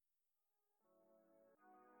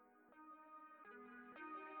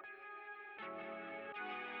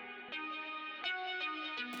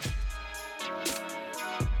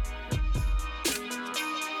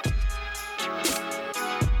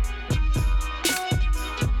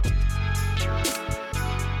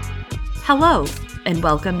Hello, and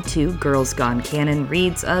welcome to Girls Gone Canon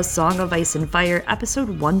Reads A Song of Ice and Fire, episode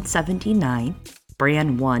 179,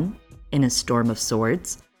 Bran 1, In a Storm of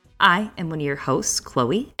Swords. I am one of your hosts,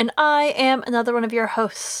 Chloe. And I am another one of your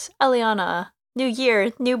hosts, Eliana. New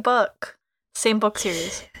year, new book. Same book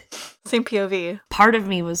series. Same POV. Part of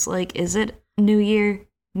me was like, is it new year,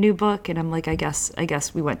 new book? And I'm like, I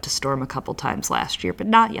guess we went to Storm a couple times last year, but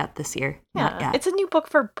not yet this year. Yeah, not yet. It's a new book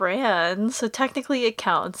for Bran, so technically it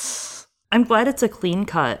counts. I'm glad it's a clean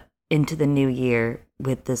cut into the new year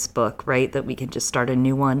with this book, right? That we can just start a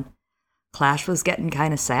new one. Clash was getting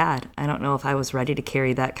kind of sad. I don't know if I was ready to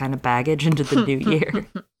carry that kind of baggage into the new year.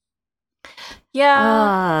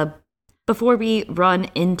 Yeah. Before we run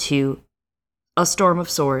into A Storm of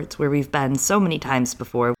Swords, where we've been so many times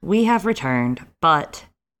before, we have returned. But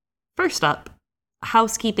first up,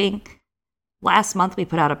 housekeeping. Last month, we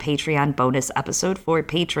put out a Patreon bonus episode for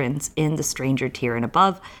patrons in the Stranger tier and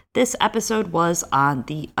above. This episode was on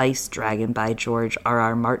The Ice Dragon by George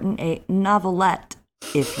R.R. Martin, a novelette,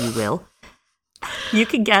 if you will. You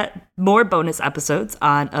can get more bonus episodes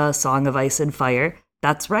on A Song of Ice and Fire.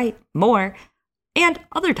 That's right, more. And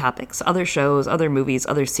other topics, other shows, other movies,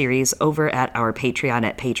 other series over at our Patreon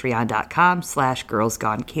at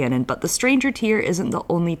patreon.com/girlsgonecanon. But the Stranger tier isn't the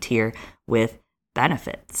only tier with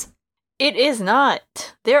benefits. It is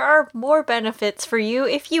not. There are more benefits for you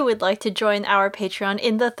if you would like to join our Patreon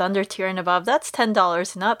in the Thunder tier and above. That's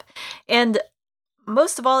 $10 and up. And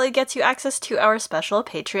most of all, it gets you access to our special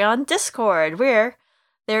Patreon Discord, where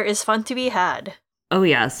there is fun to be had. Oh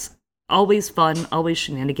yes, always fun, always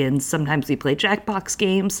shenanigans. Sometimes we play Jackbox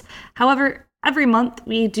games. However, every month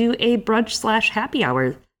we do a brunch/happy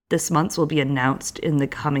hour. This month's will be announced in the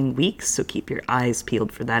coming weeks, so keep your eyes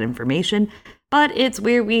peeled for that information. But it's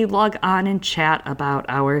where we log on and chat about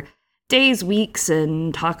our days, weeks,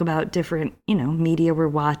 and talk about different, media we're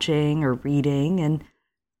watching or reading, and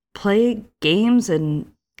play games and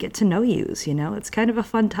get to know yous, It's kind of a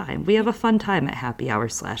fun time. We have a fun time at happy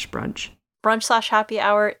hour/brunch. Brunch/happy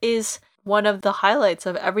hour is one of the highlights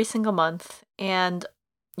of every single month. And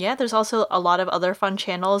yeah, there's also a lot of other fun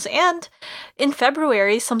channels. And in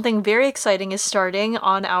February, something very exciting is starting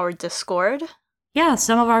on our Discord. Yeah,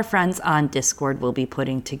 some of our friends on Discord will be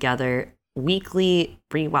putting together weekly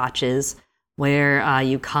rewatches where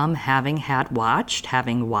you come having watched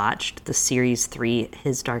the Series 3,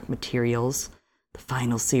 His Dark Materials, the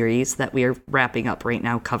final series that we are wrapping up right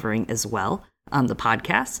now, covering as well on the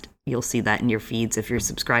podcast. You'll see that in your feeds if you're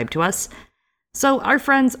subscribed to us. So our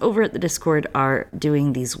friends over at the Discord are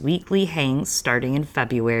doing these weekly hangs starting in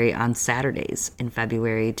February on Saturdays in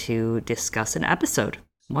February to discuss an episode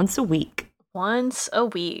once a week. Once a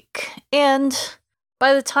week. And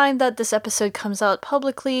by the time that this episode comes out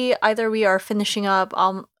publicly, either we are finishing up,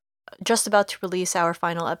 just about to release our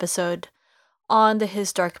final episode on the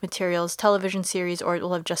His Dark Materials television series, or it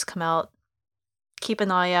will have just come out. Keep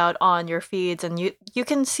an eye out on your feeds, and you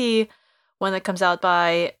can see when it comes out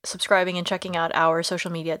by subscribing and checking out our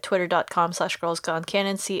social media at twitter.com/girlsgonecanon,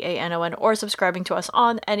 CANON, or subscribing to us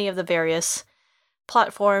on any of the various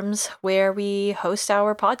platforms where we host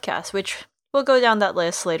our podcast, which we'll go down that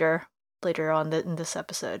list later on in this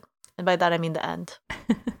episode. And by that, I mean the end.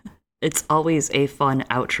 It's always a fun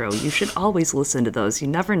outro. You should always listen to those. You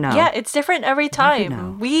never know. Yeah, it's different every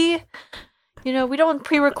time. We don't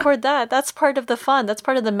pre-record that. That's part of the fun. That's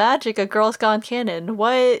part of the magic of Girls Gone Canon.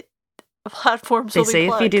 What platforms will we plug? They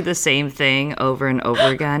say if you do the same thing over and over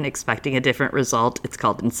again, expecting a different result, it's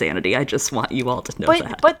called insanity. I just want you all to know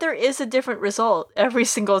that. But there is a different result every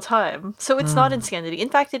single time. So it's not insanity. In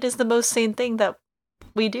fact, it is the most sane thing that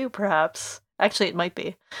we do, perhaps. Actually, it might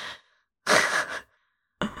be.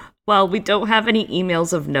 Well, we don't have any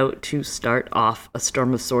emails of note to start off A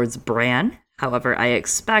Storm of Swords Bran. However, I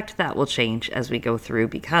expect that will change as we go through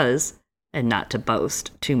because, and not to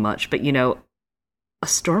boast too much, but A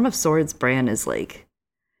Storm of Swords Bran is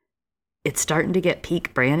it's starting to get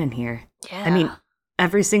peak Bran in here. Yeah. I mean,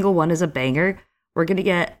 every single one is a banger. We're going to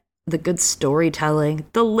get the good storytelling,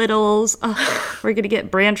 the littles. We're going to get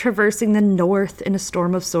Bran traversing the north in A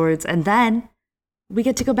Storm of Swords. And then we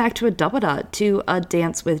get to go back to a to a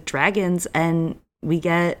Dance with Dragons, and we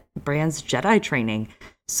get Bran's Jedi training.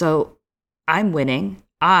 So I'm winning.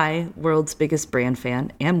 I, world's biggest Bran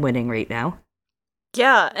fan, am winning right now.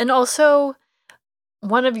 Yeah, and also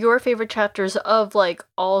one of your favorite chapters of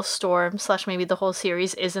all Storm / maybe the whole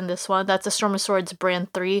series is in this one. That's A Storm of Swords Bran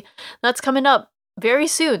 3. That's coming up very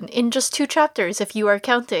soon, in just 2 chapters if you are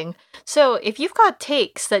counting. So if you've got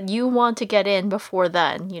takes that you want to get in before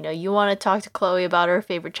then, you want to talk to Chloe about her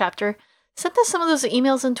favorite chapter, send us some of those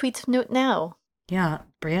emails and tweets of note now. Yeah,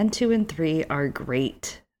 Bran 2 and 3 are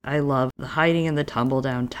great. I love the hiding in the tumble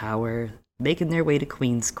down tower, making their way to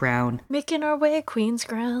Queen's Crown. Making our way Queen's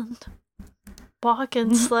Ground.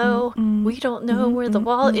 Walking slow. We don't know where the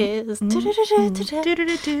wall is.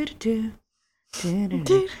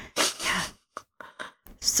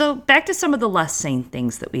 So back to some of the less sane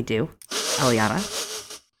things that we do,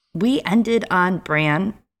 Eliana. We ended on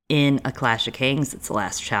Bran in A Clash of Kings. It's the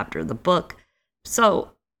last chapter of the book.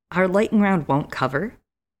 So our lightning round won't cover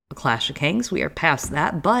A Clash of Kings. We are past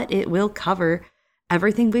that, but it will cover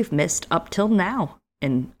everything we've missed up till now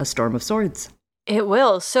in A Storm of Swords. It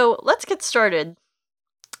will. So let's get started.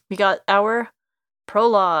 We got our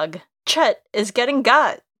prologue. Chet is getting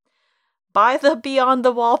got by the Beyond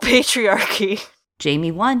the Wall patriarchy.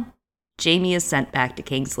 Jaime won. Jaime is sent back to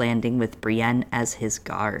King's Landing with Brienne as his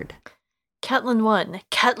guard. Catelyn won.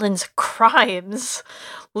 Catelyn's crimes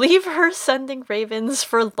leave her sending ravens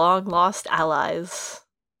for long-lost allies.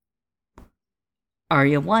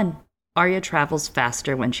 Arya won. Arya travels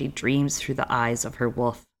faster when she dreams through the eyes of her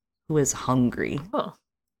wolf, who is hungry. Oh.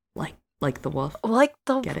 Like the wolf. Like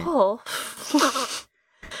the Get wolf.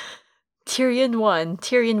 Tyrion won.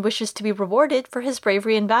 Tyrion wishes to be rewarded for his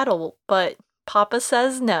bravery in battle, but Papa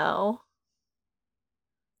says no.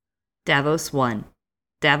 Davos won.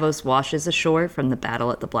 Davos washes ashore from the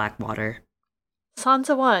battle at the Blackwater.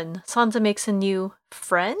 Sansa won. Sansa makes a new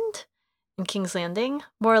friend in King's Landing.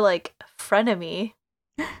 More like frenemy.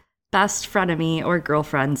 Best frenemy or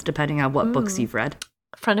girlfriends, depending on what books you've read.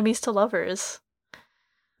 Frenemies to lovers.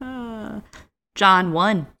 Jon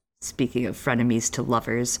won. Speaking of frenemies to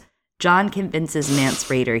lovers, Jon convinces Mance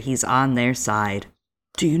Rayder he's on their side.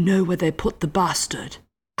 Do you know where they put the bastard?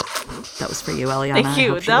 That was for you, Eliana. Thank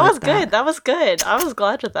you. That was good. That was good. I was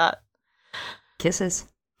glad with that. Kisses.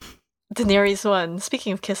 Daenerys won.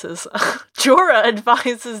 Speaking of kisses, Jorah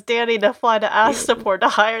advises Dany to fly to Astapor to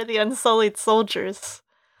hire the Unsullied soldiers.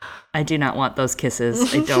 I do not want those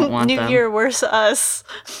kisses. I don't want them. them. New Year, worse us.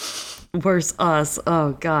 Worse us.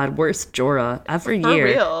 Oh, God. Worse Jorah. Every year.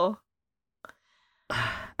 For real.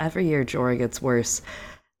 Every year, Jorah gets worse.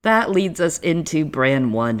 That leads us into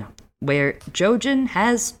Bran 1, where Jojen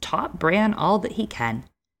has taught Bran all that he can.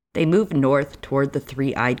 They move north toward the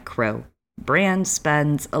Three-Eyed Crow. Bran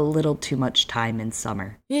spends a little too much time in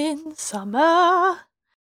summer. In summer.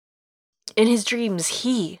 In his dreams,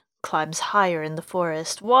 he climbs higher in the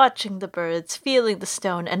forest, watching the birds, feeling the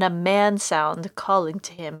stone, and a man sound calling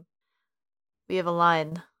to him. We have a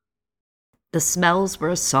line. The smells were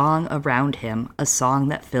a song around him, a song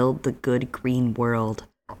that filled the good green world.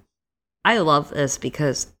 I love this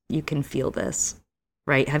because you can feel this,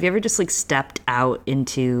 right? Have you ever just stepped out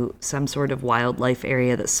into some sort of wildlife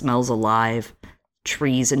area that smells alive,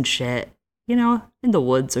 trees and shit, in the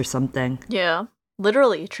woods or something? Yeah,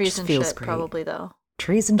 literally trees and shit, great. Probably though.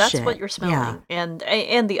 Trees and That's shit. That's what you're smelling, yeah.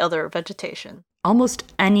 and the other vegetation.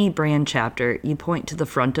 Almost any Bran chapter, you point to the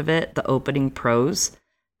front of it, the opening prose.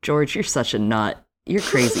 George, you're such a nut. You're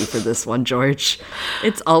crazy for this one, George.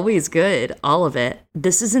 It's always good, all of it.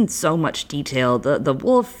 This is in so much detail. The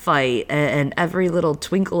wolf fight and every little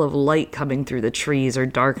twinkle of light coming through the trees or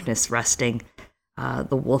darkness resting.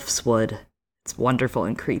 The wolf's wood. It's wonderful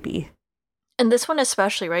and creepy. And this one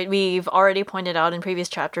especially, right? We've already pointed out in previous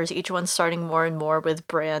chapters, each one starting more and more with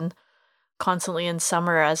Bran constantly in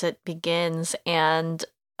summer as it begins. And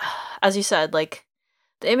as you said,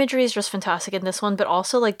 the imagery is just fantastic in this one, but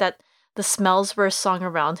also that the smells were a song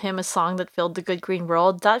around him, a song that filled the good green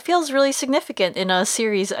world. That feels really significant in a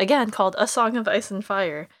series, again, called A Song of Ice and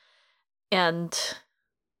Fire. And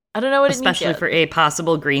I don't know what it means yet. Especially for a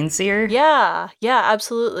possible green seer. Yeah,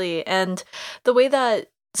 absolutely. And the way that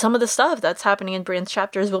some of the stuff that's happening in Bran's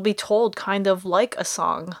chapters will be told kind of like a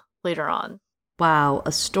song later on. Wow,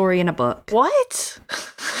 a story in a book. What?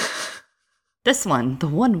 This one, the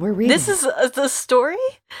one we're reading. This is the story?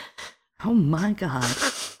 Oh my God.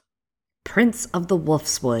 Prince of the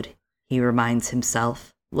Wolfswood, he reminds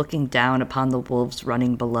himself, looking down upon the wolves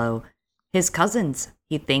running below. His cousins,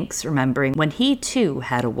 he thinks, remembering when he too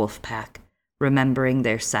had a wolf pack, remembering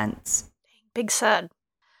their scents. Big sad.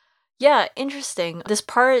 Yeah, interesting. This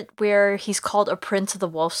part where he's called a Prince of the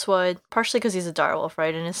Wolfswood, partially because he's a direwolf,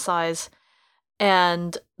 right, in his size,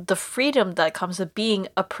 and the freedom that comes with being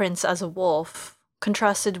a prince as a wolf,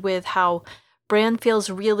 contrasted with how Bran feels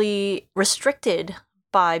really restricted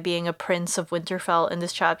by being a prince of Winterfell in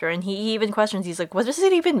this chapter. And he even questions, he's like, what does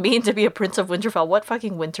it even mean to be a prince of Winterfell? What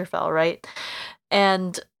fucking Winterfell, right?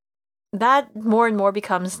 And that more and more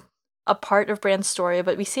becomes a part of Bran's story,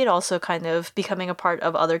 but we see it also kind of becoming a part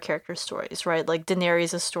of other characters' stories, right? Like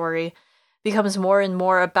Daenerys' story becomes more and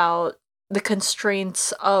more about the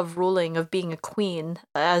constraints of ruling, of being a queen,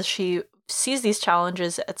 as she sees these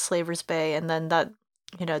challenges at Slaver's Bay, and then that,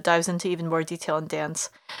 dives into even more detail in Dance.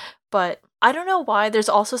 But I don't know why. There's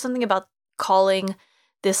also something about calling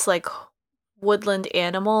this, like, woodland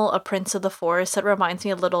animal a prince of the forest that reminds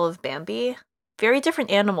me a little of Bambi. Very different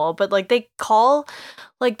animal, but, like, they call,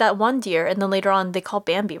 like, that one deer, and then later on they call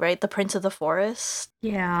Bambi, right? The prince of the forest.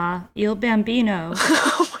 Yeah, Il Bambino.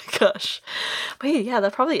 Oh my gosh. Wait, yeah,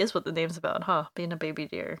 that probably is what the name's about, huh? Being a baby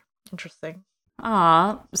deer. Interesting.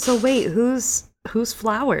 So wait, who's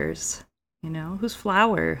Flowers? Who's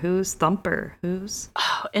Flower? Who's Thumper? Who's...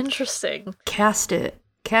 Oh, interesting. Cast it,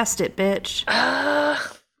 bitch.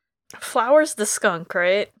 Flower's the skunk,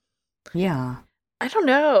 right? Yeah. I don't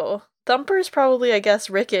know. Thumper's probably, I guess,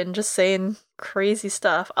 Rickon just saying crazy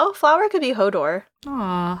stuff. Oh, Flower could be Hodor.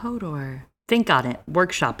 Aw, Hodor. Think on it.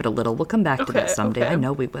 Workshop it a little. We'll come back to that someday. Okay. I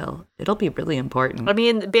know we will. It'll be really important. I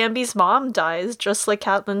mean, Bambi's mom dies just like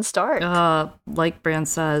Catelyn Stark. Like Bran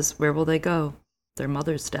says, where will they go? Their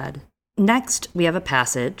mother's dead. Next, we have a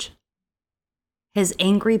passage. His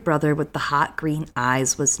angry brother with the hot green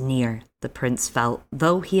eyes was near, the prince felt,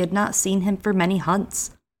 though he had not seen him for many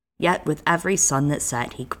hunts. Yet with every sun that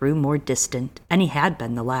set, he grew more distant, and he had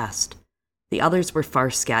been the last. The others were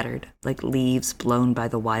far scattered, like leaves blown by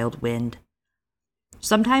the wild wind.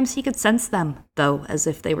 Sometimes he could sense them, though, as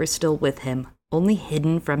if they were still with him, only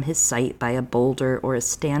hidden from his sight by a boulder or a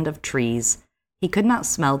stand of trees. He could not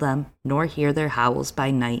smell them, nor hear their howls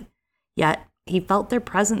by night, yet he felt their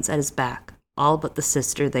presence at his back, all but the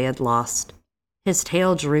sister they had lost. His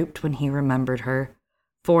tail drooped when he remembered her.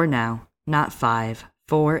 4 now, not 5,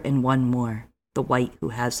 4 and 1 more, the white who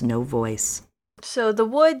has no voice. So the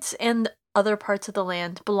woods and other parts of the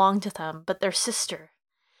land belonged to them, but their sister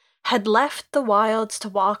had left the wilds to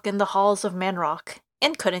walk in the halls of Manrock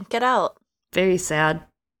and couldn't get out. Very sad.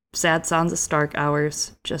 Sad Sansa Stark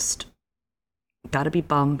hours. Just gotta be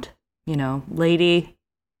bummed. Lady.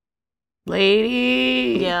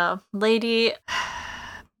 Yeah, lady.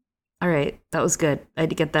 All right, that was good. I had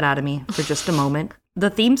to get that out of me for just a moment.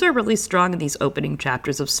 The themes are really strong in these opening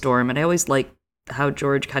chapters of Storm, and I always like how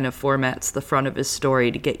George kind of formats the front of his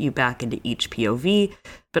story to get you back into each POV,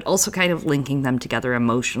 but also kind of linking them together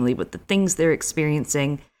emotionally with the things they're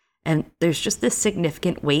experiencing. And there's just this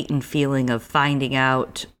significant weight and feeling of finding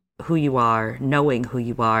out who you are, knowing who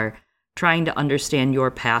you are, trying to understand your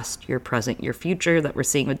past, your present, your future that we're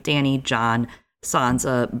seeing with Dany, Jon,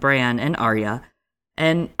 Sansa, Bran, and Arya.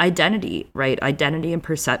 And identity, right? Identity and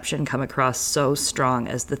perception come across so strong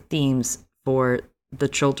as the themes for the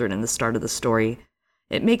children in the start of the story.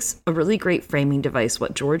 It makes a really great framing device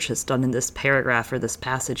what George has done in this paragraph or this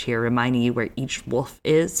passage here, reminding you where each wolf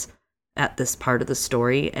is at this part of the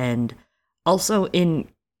story, and also in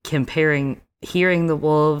comparing, hearing the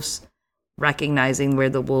wolves, recognizing where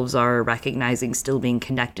the wolves are, recognizing still being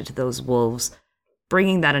connected to those wolves,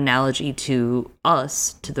 bringing that analogy to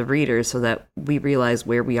us, to the reader, so that we realize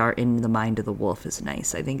where we are in the mind of the wolf is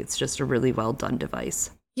nice. I think it's just a really well done device.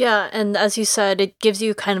 Yeah, and as you said, it gives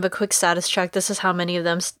you kind of a quick status check. This is how many of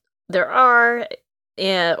them there are,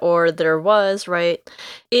 or there was, right?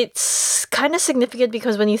 It's kind of significant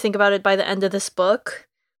because when you think about it, by the end of this book,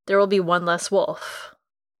 there will be 1 less wolf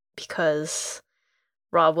because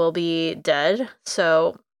Robb will be dead.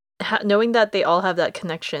 So knowing that they all have that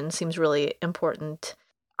connection seems really important.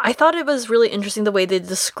 I thought it was really interesting the way they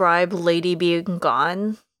describe Lady being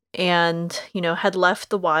gone and, had left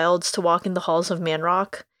the wilds to walk in the halls of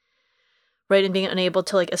Manrock, right, and being unable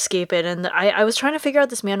to, escape it. And I was trying to figure out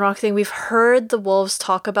this Manrock thing. We've heard the wolves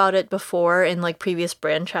talk about it before in, previous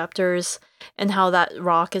Bran chapters, and how that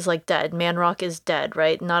rock is, dead. Manrock is dead,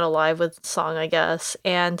 right? Not alive with Song, I guess.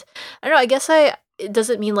 And, I don't know, I guess does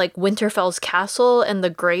it mean, Winterfell's castle and the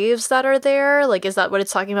graves that are there? Is that what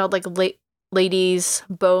it's talking about? Lady's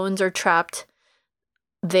bones are trapped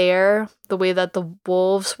there, the way that the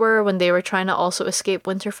wolves were when they were trying to also escape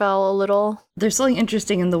Winterfell a little. There's something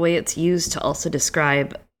interesting in the way it's used to also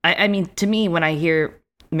describe, I mean, to me, when I hear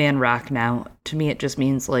Manrock now, to me it just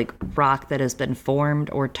means rock that has been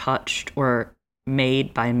formed or touched or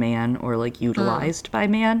made by man or utilized by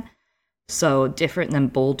man. So different than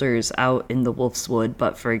boulders out in the Wolf's Wood,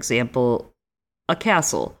 but for example, a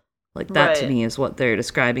castle. That right. To me is what they're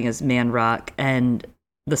describing as Manrock, and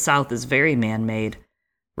the South is very man-made.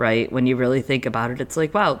 Right? When you really think about it, it's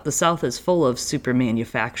wow, the South is full of super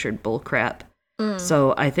manufactured bullcrap.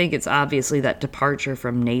 So I think it's obviously that departure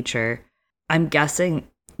from nature. I'm guessing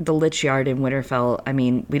the Lich Yard in Winterfell, I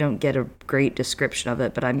mean, we don't get a great description of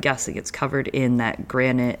it, but I'm guessing it's covered in that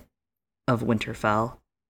granite of Winterfell.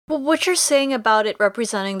 Well, what you're saying about it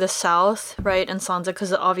representing the South, right, and Sansa,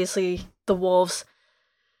 because obviously the wolves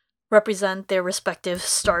represent their respective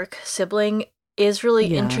Stark sibling is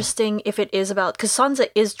really interesting if it is about... Because Sansa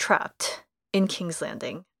is trapped in King's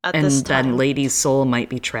Landing at this time. And then Lady's soul might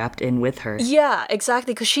be trapped in with her. Yeah,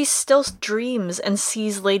 exactly, because she still dreams and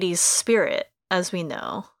sees Lady's spirit, as we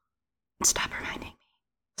know. Stop reminding me.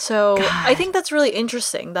 So God. I think that's really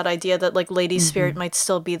interesting, that idea that like Lady's spirit might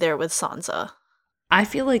still be there with Sansa. I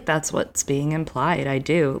feel like that's what's being implied. I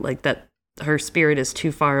do. Like that her spirit is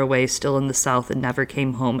too far away, still in the south, and never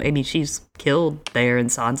came home. I mean, she's killed there and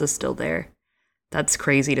Sansa's still there. That's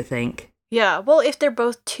crazy to think. Yeah, well, if they're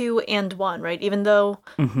both 2 and 1, right? Even though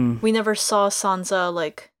we never saw Sansa,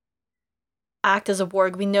 like, act as a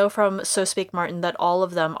warg, we know from So Speak Martin that all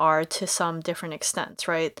of them are to some different extent,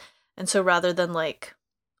 right? And so rather than, like...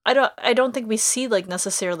 I don't think we see, like,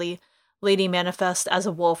 necessarily Lady manifest as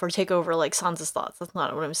a wolf or take over, like, Sansa's thoughts. That's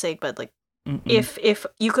not what I'm saying, but, like, if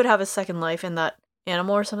you could have a second life in that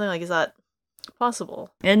animal or something, like, is that possible?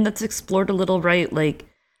 And that's explored a little, right? Like,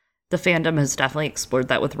 the fandom has definitely explored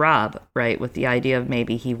that with Robb, right? With the idea of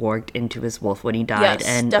maybe he warged into his wolf when he died. Yes,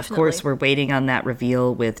 and definitely. Of course, we're waiting on that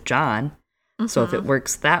reveal with Jon. So if it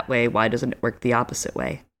works that way, why doesn't it work the opposite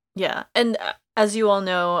way? Yeah, and as you all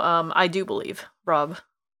know, I do believe Robb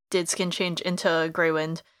did skin change into Grey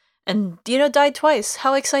Wind, and, you know, died twice.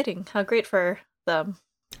 How exciting. How great for them.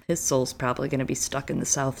 His soul's probably going to be stuck in the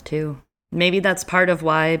south, too. Maybe that's part of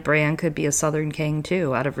why Bran could be a southern king,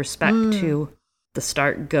 too, out of respect to the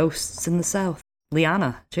Stark ghosts in the south.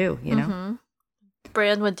 Lyanna, too, you know?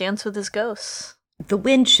 Bran would dance with his ghosts. The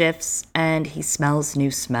wind shifts, and he smells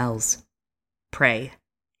new smells. Prey.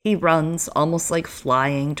 He runs, almost like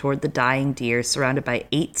flying toward the dying deer, surrounded by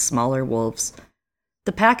 8 smaller wolves.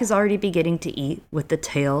 The pack is already beginning to eat, with the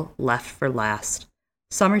tail left for last.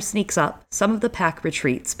 Summer sneaks up, some of the pack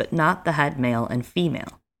retreats, but not the head male and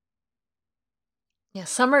female. Yeah,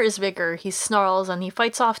 Summer is bigger. He snarls and he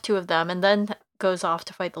fights off 2 of them and then goes off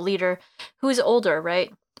to fight the leader, who is older,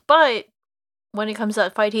 right? But when it comes to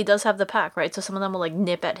that fight, he does have the pack, right? So some of them will, like,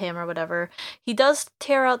 nip at him or whatever. He does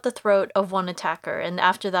tear out the throat of one attacker, and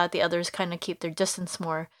after that, the others kind of keep their distance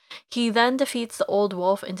more. He then defeats the old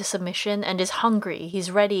wolf into submission and is hungry.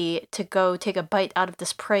 He's ready to go take a bite out of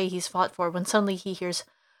this prey he's fought for when suddenly he hears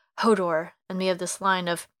Hodor, and we have this line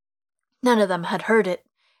of, "None of them had heard it.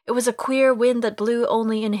 It was a queer wind that blew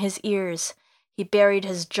only in his ears. He buried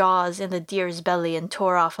his jaws in the deer's belly and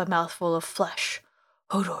tore off a mouthful of flesh.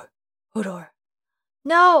 Hodor, Hodor.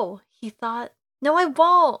 No, he thought. No, I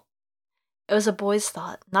won't. It was a boy's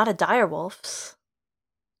thought, not a direwolf's."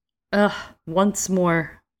 Once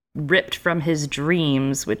more, ripped from his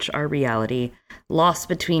dreams, which are reality, lost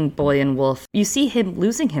between boy and wolf, you see him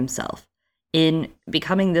losing himself in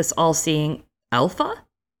becoming this all-seeing alpha?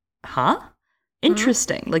 Huh?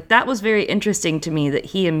 Interesting. Like, that was very interesting to me, that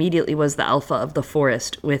he immediately was the alpha of the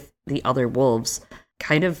forest with the other wolves,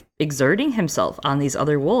 kind of exerting himself on these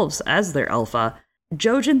other wolves as their alpha.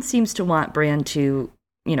 Jojen seems to want Bran to,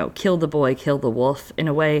 you know, kill the boy, kill the wolf, in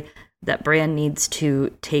a way that Bran needs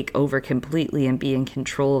to take over completely and be in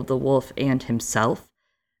control of the wolf and himself.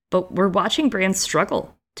 But we're watching Bran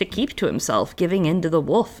struggle to keep to himself, giving in to the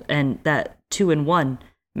wolf and that 2-in-1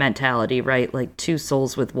 mentality, right? Like 2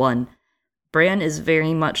 souls with 1. Bran is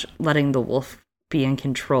very much letting the wolf be in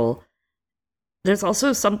control. There's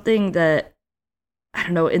also something that, I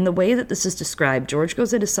don't know, in the way that this is described, George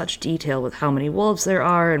goes into such detail with how many wolves there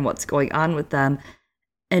are and what's going on with them.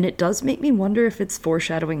 And it does make me wonder if it's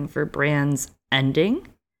foreshadowing for Bran's ending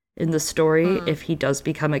in the story, if he does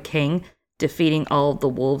become a king, defeating all of the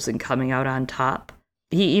wolves and coming out on top.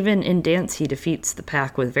 He even, in Dance, he defeats the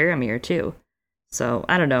pack with Varamir, too. So,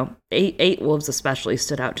 I don't know. 8 wolves especially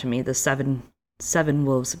stood out to me. The 7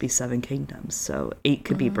 wolves would be 7 kingdoms, so 8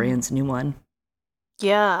 could be Bran's new one.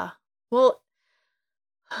 Yeah. Well,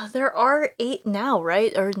 there are 8 now,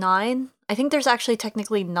 right? Or 9? I think there's actually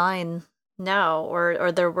technically 9 now,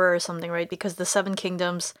 or there were something, right? Because the 7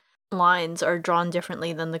 kingdoms lines are drawn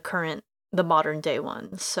differently than the modern day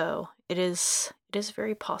ones. So it is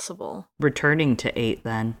very possible. Returning to 8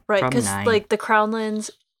 then, right? Because like the Crownlands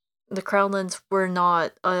were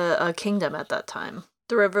not a kingdom at that time.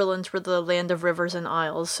 The Riverlands were the land of rivers and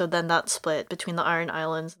isles, so then that split between the Iron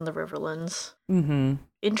Islands and the Riverlands.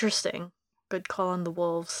 Interesting. Good call on the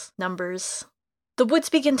wolves. Numbers. The woods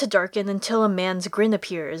begin to darken until a man's grin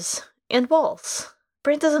appears. And walls.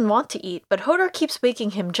 Bran doesn't want to eat, but Hodor keeps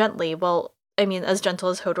waking him gently. Well, I mean, as gentle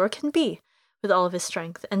as Hodor can be, with all of his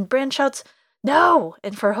strength. And Bran shouts, "No!"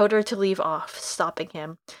 and for Hodor to leave off, stopping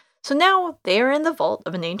him. So now they are in the vault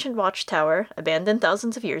of an ancient watchtower, abandoned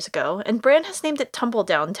thousands of years ago, and Bran has named it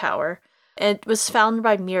Tumbledown Tower. It was found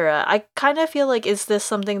by Meera. I kind of feel like, is this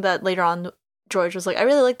something that later on George was like, I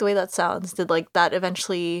really like the way that sounds. Did like that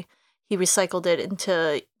eventually he recycled it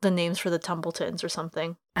into the names for the Tumbletons or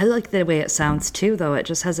something? I like the way it sounds too, though. It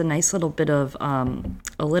just has a nice little bit of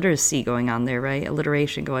alliteracy going on there, right?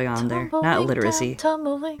 Alliteration going on there. Not illiteracy.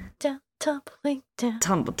 Tumbling down, tumbling down.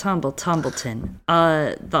 Tumbleton.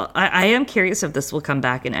 I am curious if this will come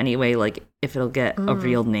back in any way, like if it'll get a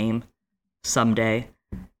real name someday.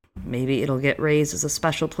 Maybe it'll get raised as a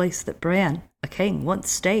special place that Bran, a king, once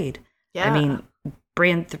stayed. Yeah. I mean,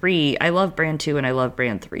 Bran 3, I love Bran 2 and I love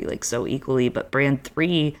Bran 3, like, so equally, but Bran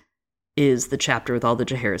 3 is the chapter with all the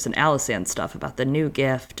Jaehaerys and Alysanne stuff about the new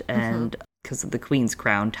gift and because of the Queen's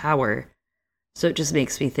Crown Tower. So it just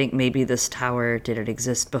makes me think maybe this tower didn't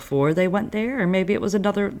exist before they went there, or maybe it was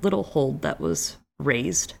another little hold that was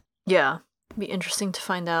raised. Yeah, it'd be interesting to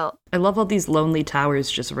find out. I love all these lonely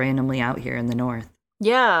towers just randomly out here in the north.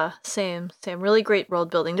 Yeah, same. Really great world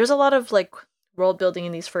building. There's a lot of like world building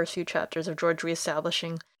in these first few chapters of George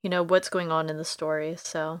reestablishing, what's going on in the story,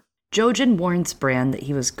 so. Jojen warns Bran that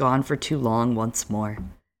he was gone for too long once more.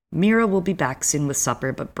 Mira will be back soon with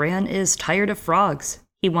supper, but Bran is tired of frogs.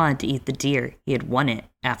 He wanted to eat the deer. He had won it,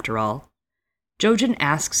 after all. Jojen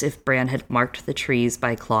asks if Bran had marked the trees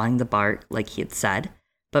by clawing the bark, like he had said,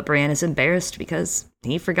 but Bran is embarrassed because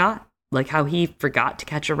he forgot, like how he forgot to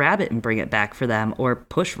catch a rabbit and bring it back for them, or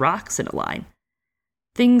push rocks in a line.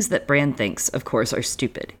 Things that Bran thinks, of course, are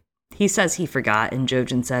stupid. He says he forgot, and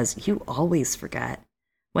Jojen says, you always forget.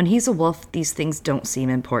 When he's a wolf, these things don't seem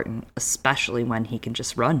important, especially when he can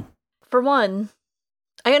just run. For one,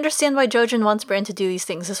 I understand why Jojen wants Bran to do these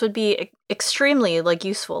things. This would be extremely,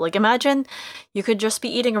 useful. Imagine you could just be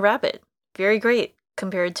eating a rabbit. Very great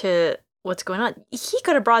compared to what's going on. He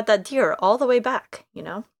could have brought that deer all the way back,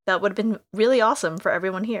 That would have been really awesome for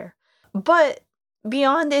everyone here. But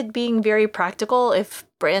beyond it being very practical, if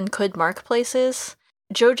Bran could mark places,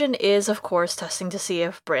 Jojen is, of course, testing to see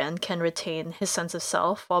if Bran can retain his sense of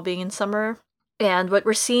self while being in summer. And what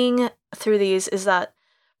we're seeing through these is that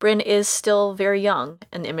Bran is still very young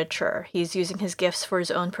and immature. He's using his gifts for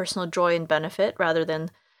his own personal joy and benefit rather than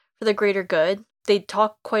for the greater good. They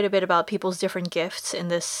talk quite a bit about people's different gifts in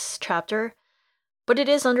this chapter, but it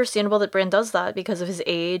is understandable that Bran does that because of his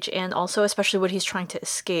age and also especially what he's trying to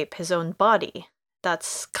escape, his own body.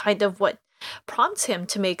 That's kind of what prompts him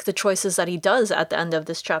to make the choices that he does at the end of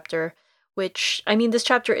this chapter, which, this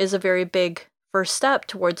chapter is a very big first step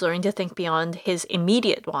towards learning to think beyond his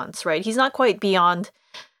immediate wants, right? He's not quite beyond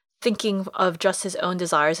thinking of just his own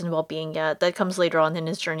desires and well-being yet. That comes later on in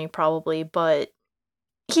his journey probably, but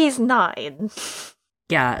he's 9.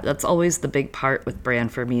 Yeah, that's always the big part with Bran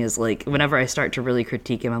for me is whenever I start to really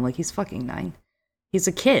critique him, I'm like, he's fucking 9. He's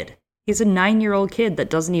a kid. He's a 9-year-old kid that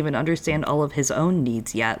doesn't even understand all of his own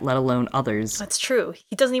needs yet, let alone others. That's true.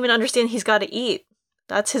 He doesn't even understand he's got to eat.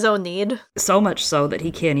 That's his own need. So much so that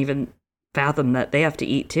he can't even fathom that they have to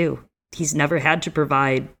eat too. He's never had to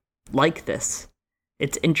provide like this.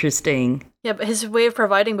 It's interesting. Yeah, but his way of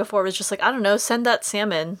providing before was just I don't know, send that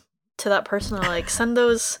salmon to that person I like. Send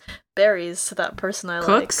those berries to that person I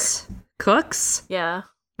like. Cooks? Yeah.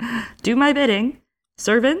 Do my bidding.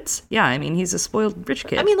 Servants? Yeah, he's a spoiled rich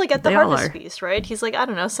kid. At the harvest feast, right? He's I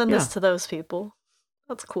don't know, send this to those people.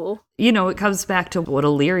 That's cool. It comes back to what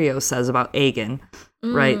Illyrio says about Aegon,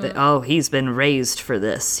 right? That, he's been raised for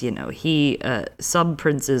this. Some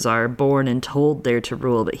princes are born and told they're to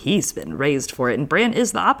rule, but he's been raised for it. And Bran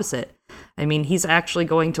is the opposite. He's actually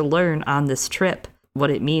going to learn on this trip what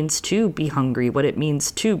it means to be hungry, what it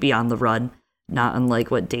means to be on the run, not unlike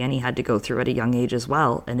what Dany had to go through at a young age as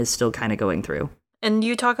well, and is still kind of going through. And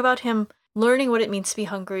you talk about him learning what it means to be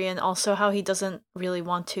hungry and also how he doesn't really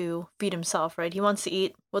want to feed himself, right? He wants to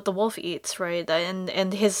eat what the wolf eats, right?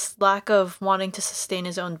 And his lack of wanting to sustain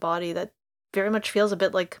his own body, that very much feels a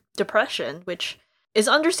bit like depression, which is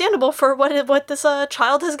understandable for what this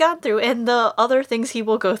child has gone through and the other things he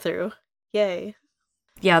will go through. Yay.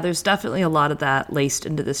 Yeah, there's definitely a lot of that laced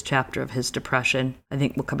into this chapter of his depression. I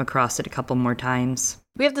think we'll come across it a couple more times.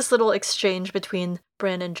 We have this little exchange between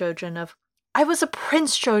Bran and Jojen of, I was a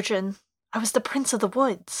prince, Jojen. I was the prince of the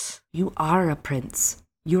woods. You are a prince.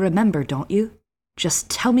 You remember, don't you? Just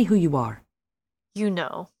tell me who you are. You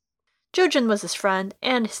know. Jojen was his friend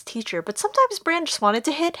and his teacher, but sometimes Bran just wanted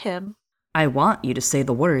to hit him. I want you to say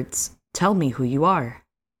the words. Tell me who you are.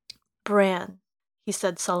 Bran, he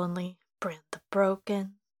said sullenly. Bran the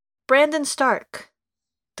Broken. Brandon Stark,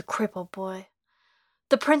 the cripple boy.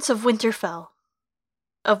 The Prince of Winterfell.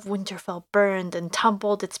 Of Winterfell burned and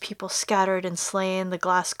tumbled, its people scattered and slain, the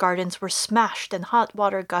glass gardens were smashed, and hot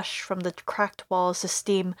water gushed from the cracked walls to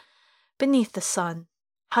steam beneath the sun.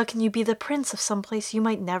 How can you be the prince of some place you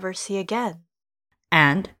might never see again?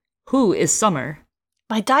 And Who is Summer?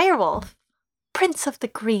 My direwolf, Prince of the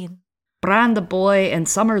Green. Bran the boy and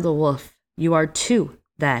Summer the wolf. You are 2,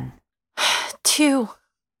 then. 2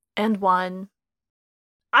 and 1.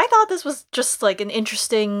 I thought this was just like an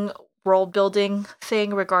interesting world building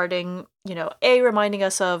thing regarding, reminding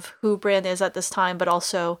us of who Bran is at this time, but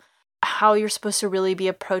also how you're supposed to really be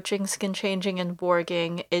approaching skin changing and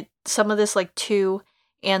warging. Some of this like 2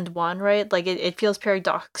 and 1, right? Like it feels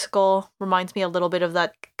paradoxical, reminds me a little bit of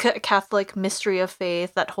that Catholic mystery of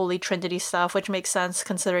faith, that Holy Trinity stuff, which makes sense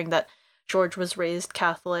considering that George was raised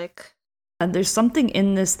Catholic. And there's something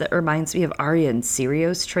in this that reminds me of Arya and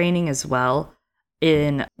Sirio's training as well,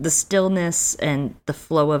 in the stillness and the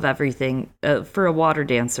flow of everything. For a water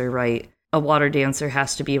dancer, right? A water dancer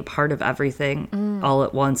has to be a part of everything all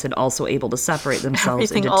at once and also able to separate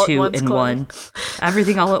themselves Everything into 2 once, and Chloe. 1.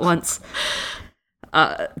 Everything all at once.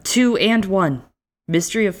 2 and 1.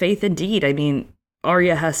 Mystery of faith indeed. I mean,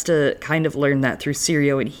 Arya has to kind of learn that through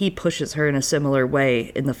Syrio, and he pushes her in a similar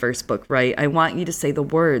way in the first book, right? I want you to say the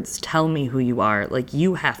words. Tell me who you are. Like,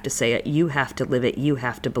 you have to say it. You have to live it. You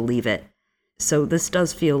have to believe it. So this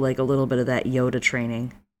does feel like a little bit of that Yoda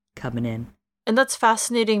training coming in. And that's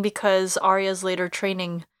fascinating because Arya's later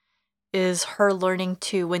training is her learning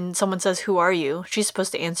to, when someone says, "Who are you?" she's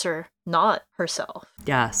supposed to answer, not herself.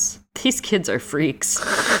 Yes. These kids are freaks.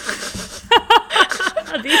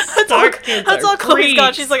 These Stark kids That's are all Chloe's got.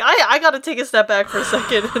 freaks. She's like, I gotta take a step back for a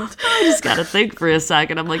second. I just gotta think for a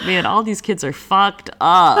second. I'm like, man, all these kids are fucked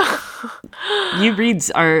up. You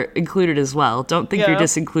reads are included as well. Don't think you're Yeah.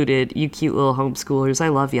 disincluded, you cute little homeschoolers. I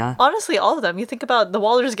love ya. Honestly, all of them. You think about the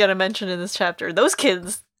Walders get a mention in this chapter. Those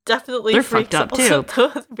kids definitely They're freaks fucked up, also. too.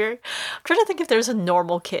 I'm trying to think if there's a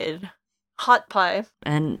normal kid. Hot pie,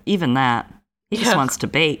 And even that, he just Yeah. wants to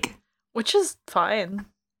bake. which is fine.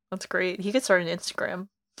 That's great. He could start an Instagram.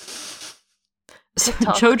 So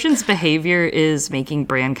TikTok. Jojen's behavior is making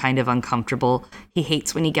Bran kind of uncomfortable. He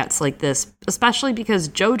hates when he gets like this, especially because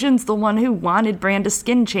Jojen's the one who wanted Bran to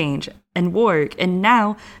skin change and warg, and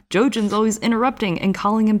now Jojen's always interrupting and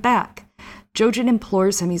calling him back. Jojen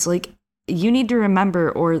implores him, he's like, you need to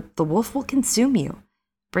remember or the wolf will consume you.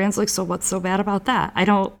 Bran's like, so what's so bad about that? I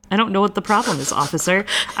don't know what the problem is, officer.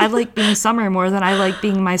 I like being Summer more than I like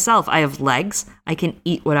being myself. I have legs. I can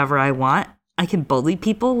eat whatever I want. I can bully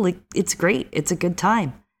people. Like, it's great. It's a good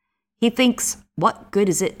time. He thinks, what good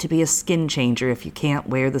is it to be a skin changer if you can't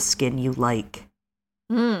wear the skin you like?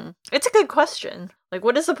 It's a good question. Like,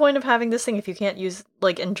 what is the point of having this thing if you can't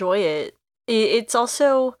enjoy it? It's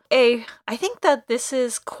also, I think that this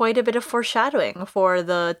is quite a bit of foreshadowing for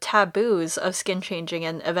the taboos of skin changing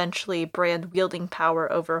and eventually Bran wielding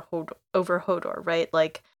power over Hodor, right?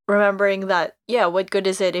 Like, remembering that, yeah, what good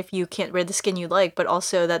is it if you can't wear the skin you like, but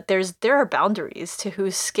also that there are boundaries to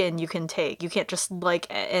whose skin you can take. You can't just like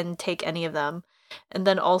and take any of them. And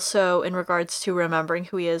then also in regards to remembering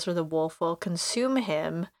who he is or the wolf will consume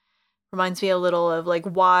him, reminds me a little of like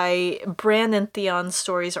why Bran and Theon's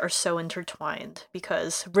stories are so intertwined,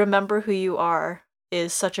 because remember who you are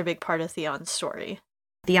is such a big part of Theon's story.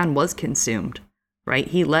 Theon was consumed, right?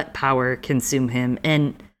 He let power consume him.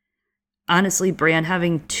 And honestly, Bran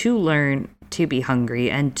having to learn to be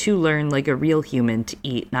hungry and to learn like a real human to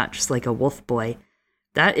eat, not just like a wolf boy,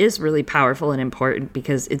 that is really powerful and important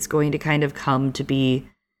because it's going to kind of come to be,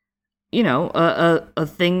 you know, a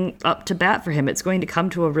thing up to bat for him. It's going to come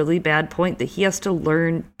to a really bad point that he has to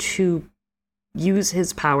learn to use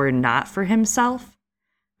his power not for himself.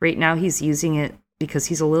 Right now he's using it because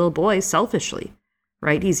he's a little boy selfishly,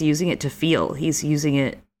 right? He's using it to feel. He's using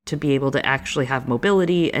it to be able to actually have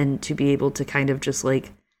mobility and to be able to kind of just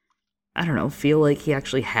like, I don't know, feel like he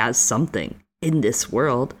actually has something in this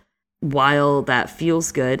world. While that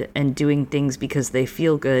feels good and doing things because they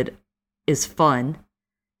feel good is fun,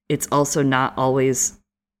 it's also not always,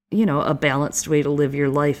 you know, a balanced way to live your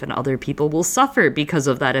life, and other people will suffer because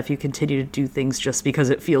of that if you continue to do things just because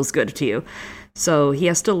it feels good to you. So he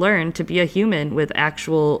has to learn to be a human with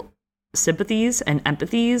actual sympathies and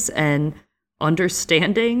empathies and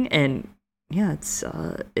understanding. And yeah,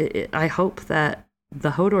 I hope that the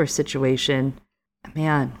Hodor situation,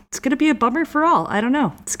 man, it's going to be a bummer for all. I don't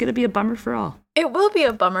know. It's going to be a bummer for all. It will be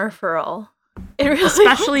a bummer for all. It really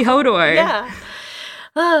Especially Hodor. Yeah.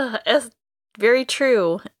 It's very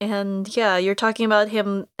true. And yeah, you're talking about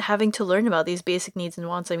him having to learn about these basic needs and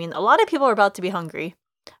wants. I mean, a lot of people are about to be hungry.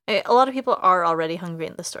 A lot of people are already hungry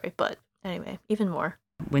in the story, but anyway, even more.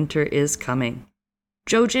 Winter is coming.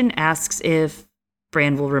 Jojen asks if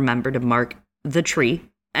Bran will remember to mark the tree,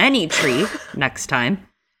 any tree, next time.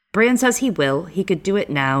 Bran says he will. He could do it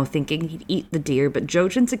now, thinking he'd eat the deer, but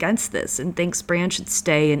Jojen's against this and thinks Bran should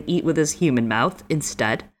stay and eat with his human mouth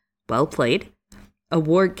instead. Well played. A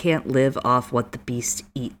warg can't live off what the beast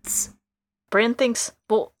eats. Bran thinks,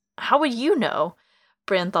 well, how would you know?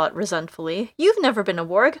 Bran thought resentfully. You've never been a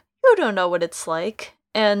warg. You don't know what it's like.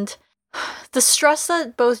 And the stress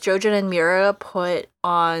that both Jojen and Meera put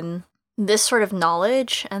on this sort of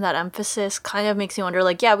knowledge and that emphasis kind of makes me wonder,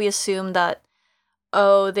 like, yeah, we assume that,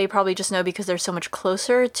 oh, they probably just know because they're so much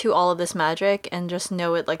closer to all of this magic and just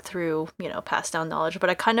know it, like, through, you know, passed down knowledge. But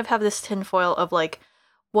I kind of have this tinfoil of, like,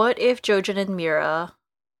 what if Jojen and Meera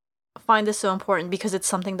find this so important because it's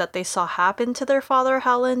something that they saw happen to their father,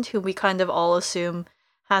 Howland, who we kind of all assume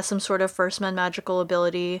has some sort of First Men magical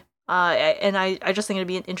ability. And I just think it'd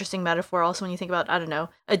be an interesting metaphor also when you think about, I don't know,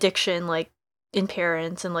 addiction, like, in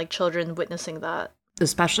parents and, like, children witnessing that.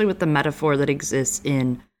 Especially with the metaphor that exists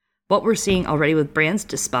in what we're seeing already with Bran's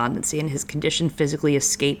despondency and his condition physically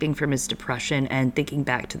escaping from his depression and thinking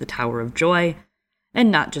back to the Tower of Joy. And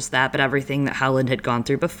not just that, but everything that Howland had gone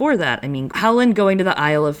through before that. I mean, Howland going to the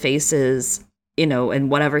Isle of Faces, you know, and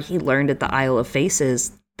whatever he learned at the Isle of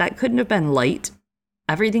Faces, that couldn't have been light.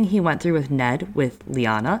 Everything he went through with Ned, with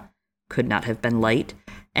Lyanna, could not have been light.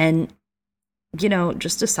 And, you know,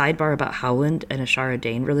 just a sidebar about Howland and Ashara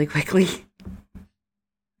Dane really quickly.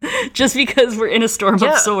 Just because we're in a storm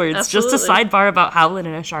of swords. Absolutely. Just a sidebar about Howland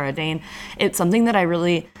and Ashara Dane. It's something that I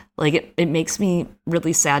really... Like, it makes me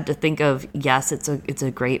really sad to think of, yes, it's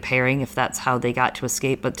a great pairing if that's how they got to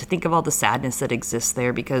escape, but to think of all the sadness that exists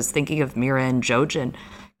there, because thinking of Meera and Jojen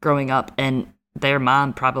growing up, and their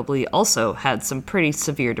mom probably also had some pretty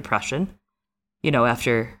severe depression, you know,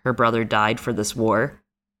 after her brother died for this war,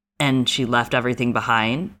 and she left everything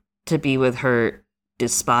behind to be with her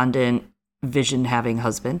despondent, vision-having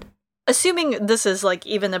husband. Assuming this is, like,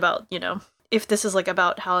 even about, you know, if this is, like,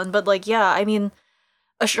 about Howland, but, like, yeah, I mean...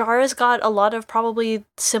 Ashara's got a lot of probably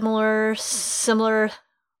similar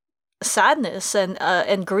sadness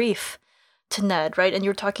and grief to Ned, right? And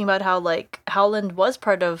you're talking about how, like, Howland was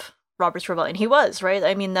part of Robert's Rebellion. He was, right?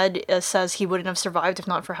 I mean, Ned says he wouldn't have survived if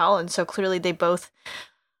not for Howland. So clearly they both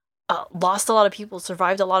lost a lot of people,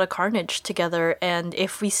 survived a lot of carnage together. And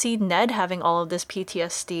if we see Ned having all of this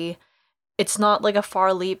PTSD, it's not like a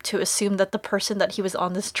far leap to assume that the person that he was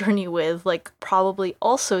on this journey with, like, probably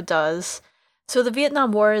also does. So the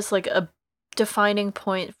Vietnam War is, like, a defining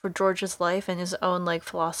point for George's life and his own, like,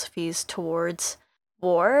 philosophies towards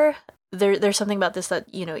war. There's something about this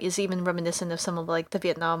that, you know, is even reminiscent of some of, like, the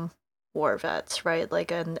Vietnam War vets, right?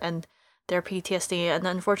 Like, and their PTSD. And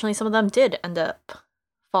unfortunately, some of them did end up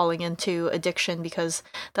falling into addiction because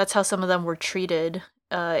that's how some of them were treated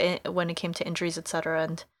when it came to injuries, etc.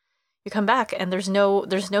 And you come back and there's no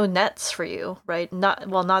nets for you, right? Not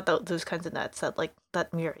those kinds of nets that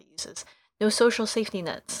Meera uses. No social safety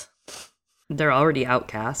nets. They're already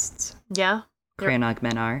outcasts. Yeah. Crannog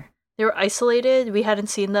men are. They were isolated. We hadn't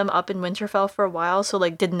seen them up in Winterfell for a while. So,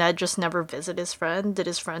 like, did Ned just never visit his friend? Did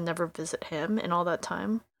his friend never visit him in all that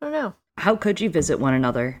time? I don't know. How could you visit one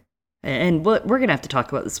another? And we're going to have to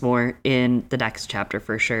talk about this more in the next chapter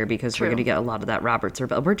for sure, because We're going to get a lot of that Robert's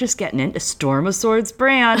Rebellion. We're just getting into Storm of Swords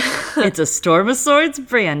Bran. It's a Storm of Swords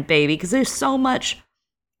Bran, baby, because there's so much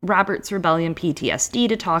Robert's Rebellion PTSD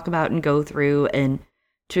to talk about and go through and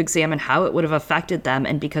to examine how it would have affected them.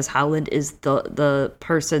 And because Howland is the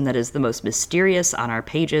person that is the most mysterious on our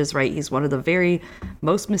pages, right? He's one of the very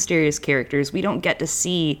most mysterious characters. We don't get to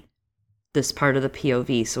see this part of the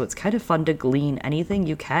POV, so it's kind of fun to glean anything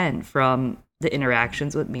you can from the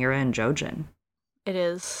interactions with Meera and Jojen. It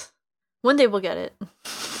is. One day we'll get it.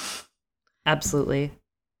 Absolutely.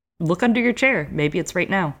 Look under your chair. Maybe it's right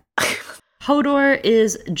now. Hodor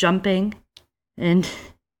is jumping and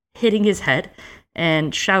hitting his head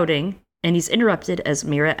and shouting, and he's interrupted as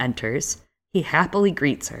Meera enters. He happily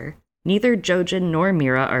greets her. Neither Jojen nor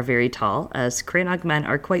Meera are very tall, as Crannog men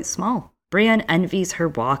are quite small. Bran envies her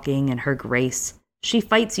walking and her grace. She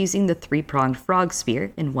fights using the three-pronged frog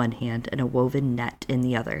spear in one hand and a woven net in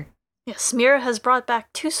the other. Yes, Meera has brought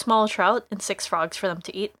back 2 small trout and 6 frogs for them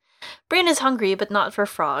to eat. Bran is hungry, but not for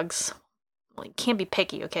frogs. Well, you can't be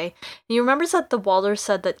picky, okay? And he remembers that the Walder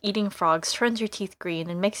said that eating frogs turns your teeth green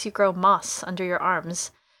and makes you grow moss under your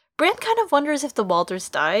arms. Bran kind of wonders if the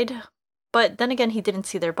Walders died, but then again he didn't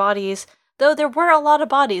see their bodies, though there were a lot of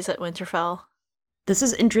bodies at Winterfell. This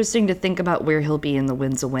is interesting to think about where he'll be in the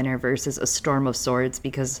Winds of Winter versus a Storm of Swords,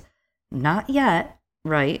 because not yet,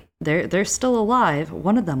 right? They're still alive.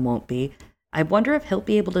 One of them won't be. I wonder if he'll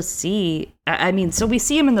be able to see... I mean, so we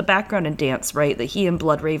see him in the background in Dance, right? That he and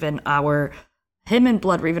Bloodraven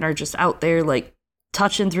are just out there, like,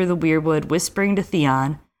 touching through the weirwood, whispering to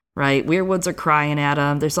Theon, right? Weirwoods are crying at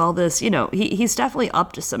him. There's all this, you know, he's definitely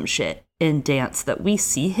up to some shit in Dance that we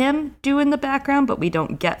see him do in the background, but we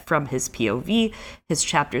don't get from his POV. His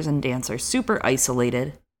chapters in Dance are super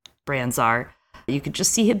isolated. Bran's are. You could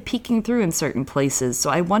just see him peeking through in certain places. So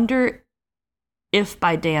I wonder if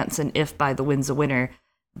by Dance and if by The Winds of Winter,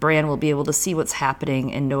 Bran will be able to see what's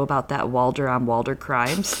happening and know about that Walder on Walder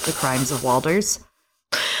crimes, the crimes of Walders.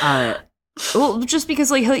 Well, just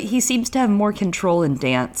because like he seems to have more control in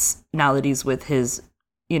Dance now that he's with his,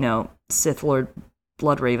 Sith Lord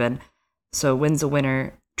Bloodraven. So Winds of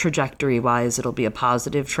Winter, trajectory-wise, it'll be a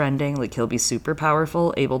positive trending. Like he'll be super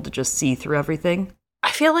powerful, able to just see through everything.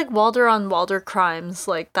 I feel like Walder on Walder crimes,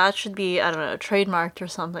 like that should be, I don't know, trademarked or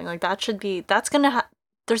something. Like that should be,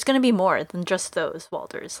 there's gonna be more than just those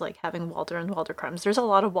Walders, like having Walder on Walder crimes. There's a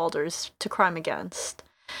lot of Walders to crime against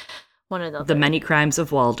one another. The many crimes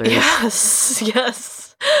of Walders.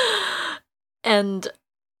 Yes. And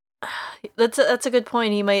that's a good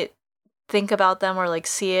point. He might think about them or like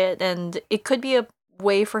see it, and it could be a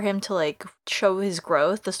way for him to like show his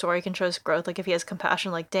growth. The story can show his growth. Like if he has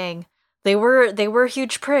compassion, like dang. They were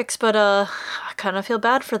huge pricks, but I kind of feel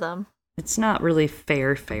bad for them. It's not really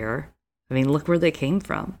fair. I mean, look where they came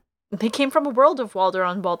from. They came from a world of Walder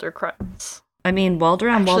on Walder crimes. I mean, Walder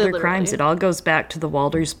on Walder literally. crimes, it all goes back to the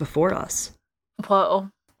Walders before us.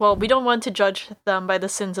 Whoa. Well, we don't want to judge them by the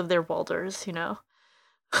sins of their Walders,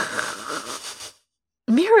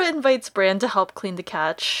 Mira invites Bran to help clean the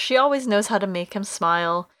catch. She always knows how to make him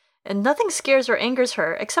smile, and nothing scares or angers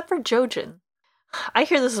her except for Jojen. I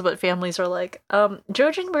hear this is what families are like.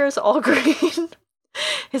 Jojen wears all green.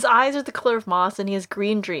 His eyes are the color of moss, and he has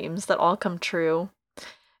green dreams that all come true.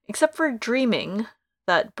 Except for dreaming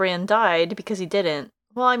that Bran died because he didn't.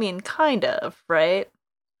 Well, I mean, kind of, right?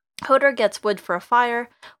 Hodor gets wood for a fire,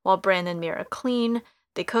 while Bran and Mira clean.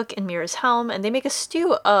 They cook in Mira's helm, and they make a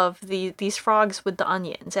stew of these frogs with the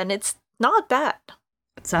onions, and it's not bad.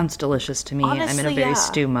 It sounds delicious to me. Honestly, I'm in a very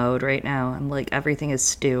stew mode right now. I'm like, everything is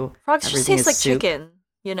stew. Frogs everything just taste like soup. chicken,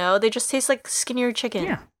 They just taste like skinnier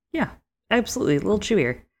chicken. Yeah, absolutely. A little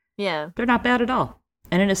chewier. Yeah. They're not bad at all.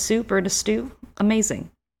 And in a soup or in a stew,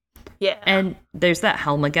 amazing. Yeah. And there's that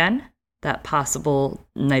helm again, that possible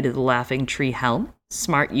Night of the Laughing Tree helm.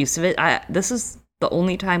 Smart use of it. This is the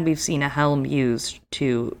only time we've seen a helm used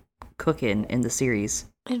to cook in the series.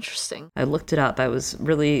 Interesting. I looked it up. I was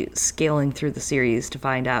really scaling through the series to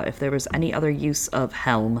find out if there was any other use of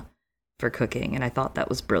helm for cooking, and I thought that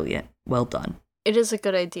was brilliant. Well done. It is a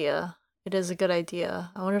good idea.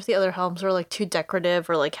 I wonder if the other helms are like too decorative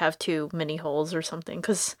or like have too many holes or something,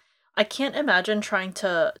 because I can't imagine trying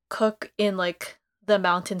to cook in like the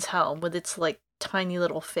mountain's helm with its like tiny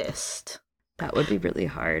little fist. That would be really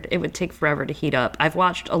hard. It would take forever to heat up. I've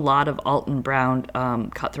watched a lot of Alton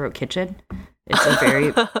Brown Cutthroat Kitchen. It's a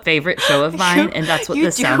very favorite show of mine, and that's what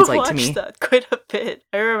this sounds like to me. You do watch that quite a bit.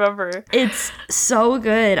 I remember. It's so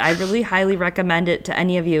good. I really highly recommend it to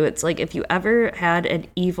any of you. It's like if you ever had an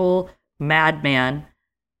evil madman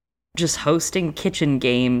just hosting kitchen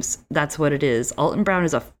games, that's what it is. Alton Brown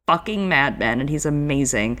is a fucking madman, and he's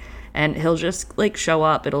amazing. And he'll just like show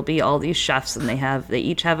up. It'll be all these chefs, and they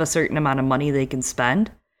each have a certain amount of money they can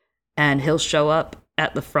spend. And he'll show up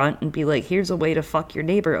at the front and be like, here's a way to fuck your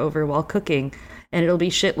neighbor over while cooking. And it'll be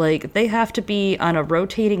shit like they have to be on a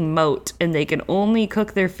rotating moat, and they can only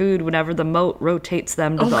cook their food whenever the moat rotates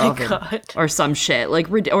them to the oven. God. Or some shit.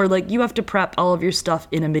 Or like you have to prep all of your stuff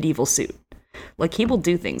in a medieval suit. Like he will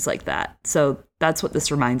do things like that. So that's what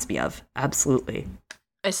this reminds me of. Absolutely.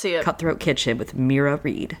 I see it. Cutthroat Kitchen with Mira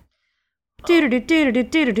Reed. I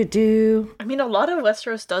mean, a lot of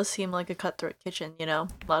Westeros does seem like a cutthroat kitchen, A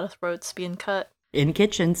lot of throats being cut. In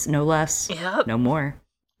kitchens, no less. Yep. No more.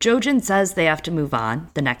 Jojen says they have to move on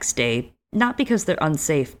the next day, not because they're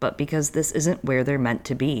unsafe, but because this isn't where they're meant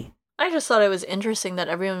to be. I just thought it was interesting that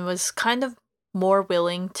everyone was kind of more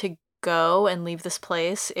willing to go and leave this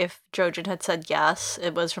place. If Jojen had said yes,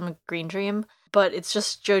 it was from a green dream. But it's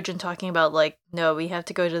just Jojen talking about, like, no, we have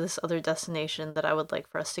to go to this other destination that I would like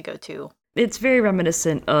for us to go to. It's very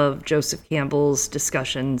reminiscent of Joseph Campbell's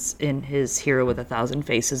discussions in his Hero with a Thousand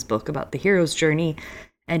Faces book about the hero's journey.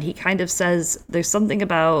 And he kind of says there's something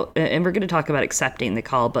about, and we're going to talk about accepting the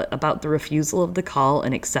call, but about the refusal of the call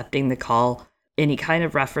and accepting the call. And he kind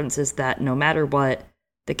of references that no matter what,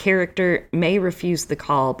 the character may refuse the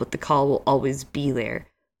call, but the call will always be there.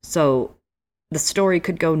 So the story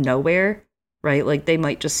could go nowhere, right? Like they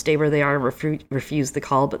might just stay where they are and refuse the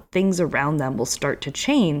call, but things around them will start to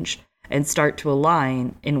change and start to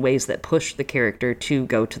align in ways that push the character to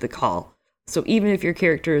go to the call. So even if your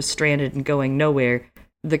character is stranded and going nowhere,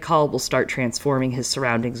 the call will start transforming his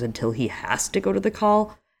surroundings until he has to go to the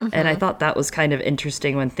call. And I thought that was kind of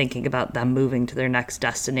interesting when thinking about them moving to their next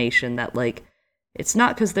destination, that, like, it's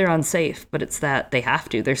not because they're unsafe, but it's that they have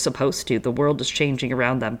to. They're supposed to. The world is changing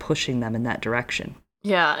around them, pushing them in that direction.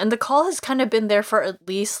 Yeah, and the call has kind of been there for at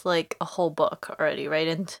least, like, a whole book already, right?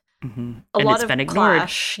 And a And lot it's of been ignored.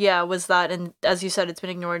 clash, was that, and as you said, it's been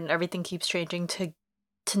ignored, and everything keeps changing to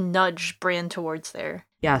nudge Bran towards there.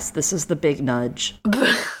 Yes, this is the big nudge.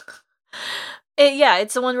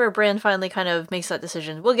 It's the one where Bran finally kind of makes that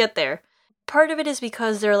decision. We'll get there. Part of it is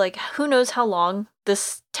because they're like, who knows how long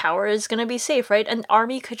this tower is going to be safe, right? An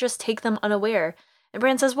army could just take them unaware. And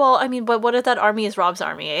Bran says, well, I mean, but what if that army is Robb's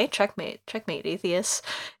army, eh? Checkmate, atheists.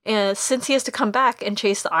 And since he has to come back and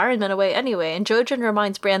chase the Iron Men away anyway, and Jojen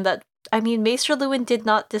reminds Bran that, I mean, Maester Luwin did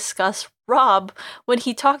not discuss Robb when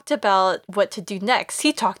he talked about what to do next.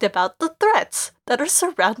 He talked about the threats that are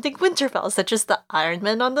surrounding Winterfell, such as the Iron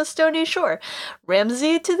Men on the Stony Shore,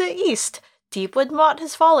 Ramsay to the east, Deepwood Motte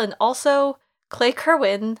has fallen, also Clay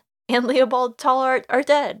Kerwin and Leopold Tallart are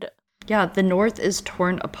dead. Yeah, the North is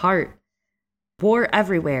torn apart. War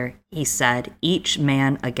everywhere, he said, each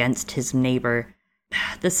man against his neighbor.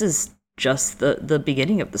 This is just the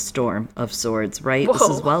beginning of the storm of swords, right? Whoa. This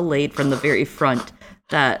is well laid from the very front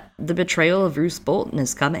that the betrayal of Roose Bolton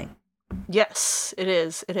is coming. Yes, it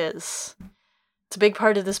is. It is. It's a big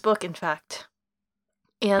part of this book, in fact.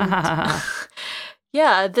 And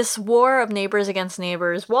this war of neighbors against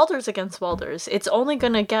neighbors, Walders against Walders, it's only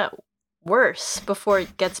going to get worse before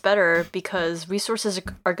it gets better because resources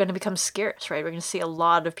are going to become scarce, right? We're going to see a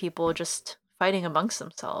lot of people just fighting amongst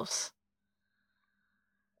themselves.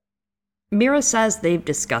 Meera says they've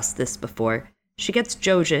discussed this before. She gets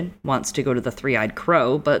Jojen, wants to go to the Three-Eyed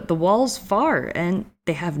Crow, but the wall's far, and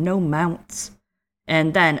they have no mounts.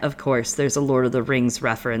 And then, of course, there's a Lord of the Rings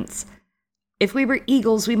reference. If we were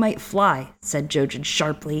eagles, we might fly, said Jojen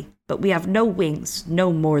sharply, but we have no wings,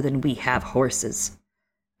 no more than we have horses.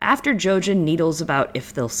 After Jojen needles about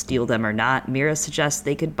if they'll steal them or not, Meera suggests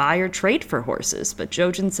they could buy or trade for horses, but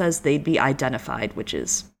Jojen says they'd be identified, which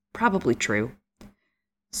is probably true.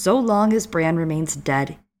 So long as Bran remains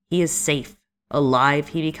dead, he is safe. Alive,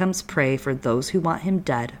 he becomes prey for those who want him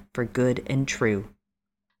dead for good and true.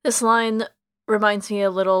 This line reminds me a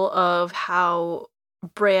little of how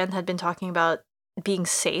Bran had been talking about being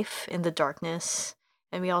safe in the darkness.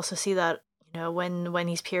 And we also see that, when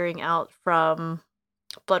he's peering out from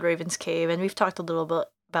Bloodraven's cave. And we've talked a little bit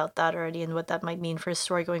about that already and what that might mean for his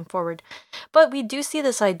story going forward. But we do see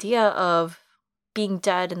this idea of being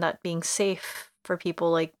dead and that being safe for people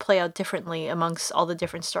like play out differently amongst all the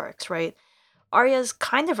different Starks, right? Arya's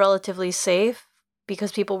kind of relatively safe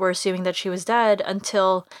because people were assuming that she was dead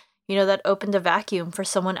until, that opened a vacuum for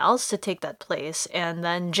someone else to take that place. And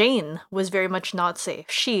then Jane was very much not safe.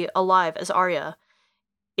 She, alive as Arya,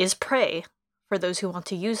 is prey for those who want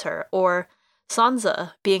to use her. Or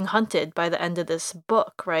Sansa being hunted by the end of this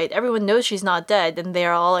book, right? Everyone knows she's not dead, and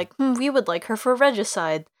they're all like, we would like her for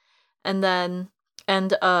regicide. And then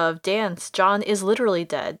end of Dance, Jon is literally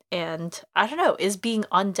dead, and I don't know, is being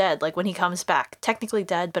undead, like when he comes back, technically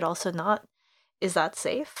dead, but also not. Is that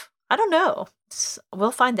safe? I don't know.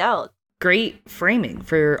 We'll find out. Great framing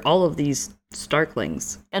for all of these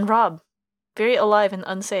Starklings. And Robb, very alive and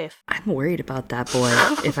unsafe. I'm worried about that boy.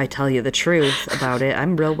 If I tell you the truth about it,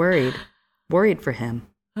 I'm real worried. Worried for him.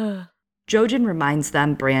 Jojen reminds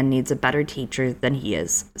them Bran needs a better teacher than he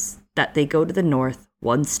is, that they go to the north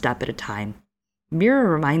one step at a time. Meera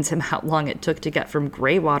reminds him how long it took to get from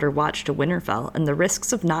Greywater Watch to Winterfell and the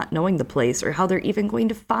risks of not knowing the place or how they're even going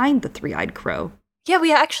to find the Three-Eyed Crow. Yeah,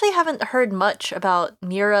 we actually haven't heard much about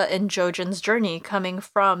Meera and Jojen's journey coming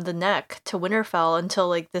from the Neck to Winterfell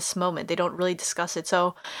until this moment. They don't really discuss it.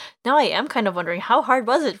 So now I am kind of wondering, how hard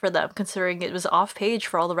was it for them considering it was off page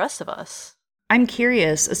for all the rest of us? I'm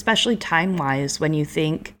curious, especially time-wise, when you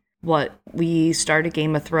think, we start a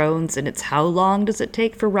Game of Thrones and it's how long does it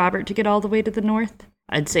take for Robert to get all the way to the north?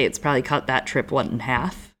 I'd say it's probably cut that trip 1 in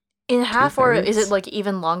half. In half, or is it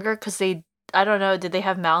even longer? Because I don't know, did they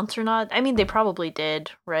have mounts or not? I mean, they probably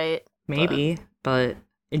did, right? Maybe, but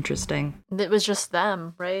interesting. It was just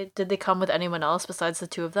them, right? Did they come with anyone else besides the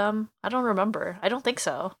two of them? I don't remember. I don't think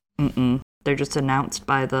so. They're just announced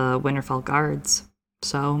by the Winterfell guards.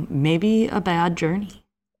 So maybe a bad journey.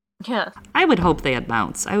 Yeah. I would hope they had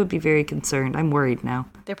mounts. I would be very concerned. I'm worried now.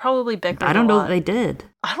 They probably bickered I don't know that they did.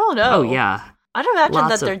 I don't know. Oh, yeah. I'd imagine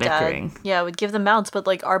Lots that they're of bickering. dead. Yeah, would give them mounts, but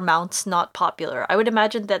are mounts not popular? I would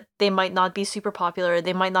imagine that they might not be super popular.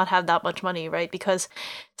 They might not have that much money, right? Because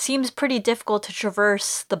it seems pretty difficult to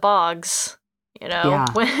traverse the bogs, with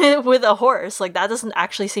a horse. That doesn't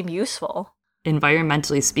actually seem useful.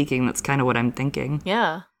 Environmentally speaking, that's kind of what I'm thinking.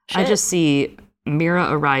 Yeah. I just see Mira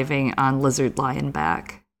arriving on Lizard Lion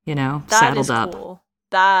back, That saddled is up. cool.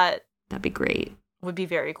 That'd be great. Would be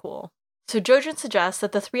very cool. So Jojen suggests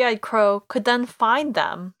that the three-eyed crow could then find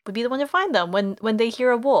them, would be the one to find them when they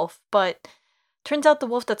hear a wolf, but turns out the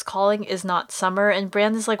wolf that's calling is not Summer, and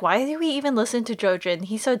Bran is like, why do we even listen to Jojen?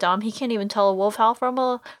 He's so dumb, he can't even tell a wolf howl from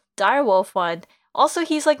a direwolf one. Also,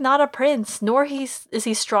 he's like not a prince, nor is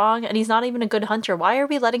he strong, and he's not even a good hunter. Why are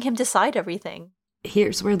we letting him decide everything?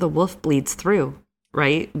 Here's where the wolf bleeds through,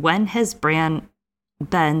 right? When has Bran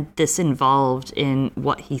been disinvolved in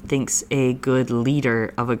what he thinks a good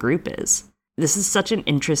leader of a group is? This is such an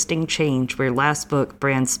interesting change where last book,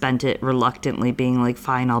 Bran spent it reluctantly being like,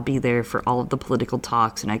 fine, I'll be there for all of the political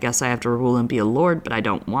talks, and I guess I have to rule and be a lord, but I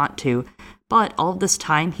don't want to. But all of this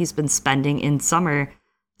time he's been spending in Summer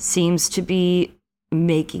seems to be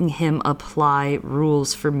making him apply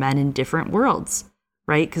rules for men in different worlds,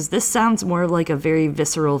 right? Because this sounds more like a very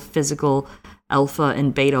visceral, physical alpha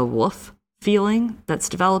and beta wolf feeling that's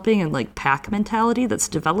developing, and like pack mentality that's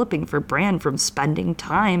developing for Bran from spending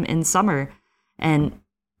time in Summer. And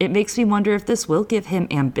it makes me wonder if this will give him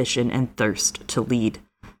ambition and thirst to lead,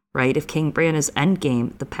 right? If King Bran is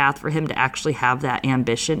endgame, the path for him to actually have that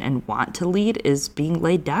ambition and want to lead is being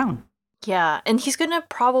laid down. Yeah, and he's gonna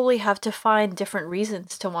probably have to find different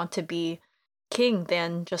reasons to want to be king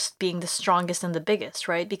than just being the strongest and the biggest,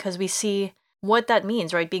 right? Because we see what that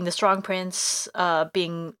means, right? Being the strong prince,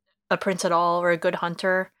 being a prince at all, or a good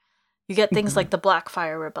hunter. You get things like the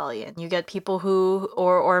Blackfire Rebellion. You get people who,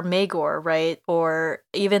 or Maegor, right? Or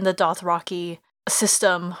even the Dothraki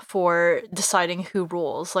system for deciding who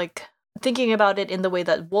rules. Like, thinking about it in the way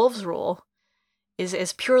that wolves rule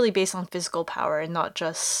is purely based on physical power and not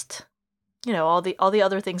just, all the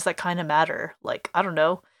other things that kind of matter. Like, I don't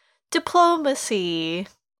know, diplomacy,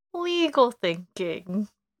 legal thinking,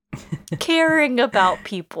 caring about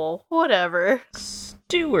people, whatever.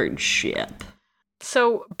 Stewardship.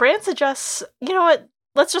 So Bran suggests, you know what,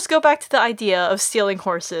 let's just go back to the idea of stealing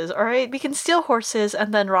horses, alright? We can steal horses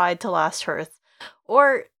and then ride to Last Hearth.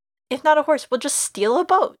 Or, if not a horse, we'll just steal a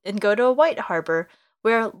boat and go to a White Harbor,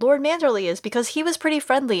 where Lord Manderley is, because he was pretty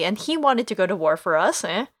friendly and he wanted to go to war for us,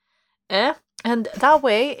 And that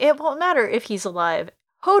way, it won't matter if he's alive.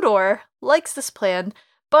 Hodor likes this plan,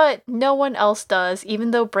 but no one else does,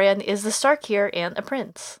 even though Bran is the Stark here and a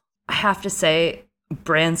prince. I have to say,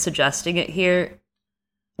 Bran suggesting it here,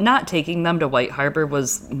 not taking them to White Harbor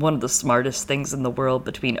was one of the smartest things in the world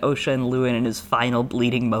between Osha and Luwin in his final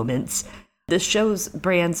bleeding moments. This shows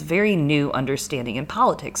Bran's very new understanding in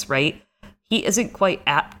politics, right? He isn't quite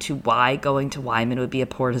apt to why going to Wyman would be a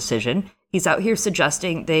poor decision. He's out here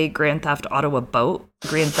suggesting they Grand Theft Auto a boat.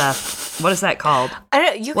 Grand Theft, what is that called? I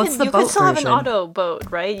don't know, you can still have an auto boat,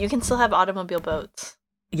 right? You can still have automobile boats.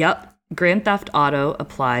 Yep. Grand Theft Auto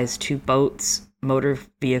applies to boats, motor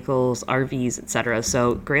vehicles, RVs, etc.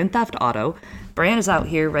 So Grand Theft Auto, Bran is out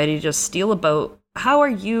here ready to just steal a boat. How are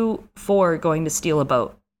you for going to steal a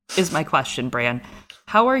boat? Is my question, Bran.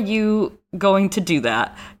 How are you going to do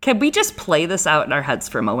that? Can we just play this out in our heads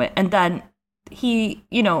for a moment? And then he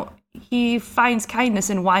finds kindness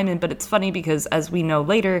in Wyman, but it's funny because as we know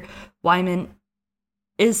later, Wyman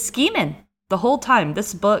is scheming the whole time.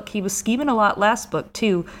 This book, he was scheming a lot last book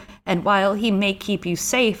too. And while he may keep you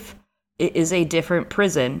safe, it is a different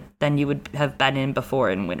prison than you would have been in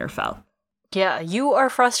before in Winterfell. Yeah, you are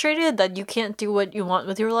frustrated that you can't do what you want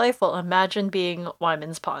with your life. Well, imagine being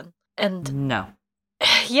Wyman's pawn. And no.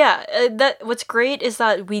 Yeah, what's great is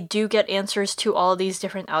that we do get answers to all these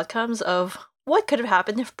different outcomes of what could have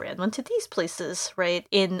happened if Bran went to these places, right?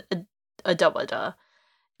 In a Dawada.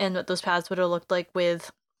 And what those paths would have looked like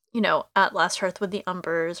with, at Last Hearth with the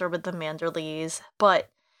Umbers or with the Manderleys. But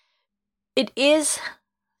it is,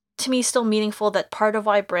 to me, still meaningful that part of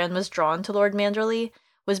why Bran was drawn to Lord Manderley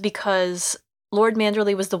was because Lord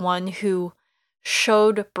Manderley was the one who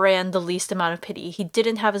showed Bran the least amount of pity. He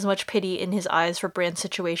didn't have as much pity in his eyes for Bran's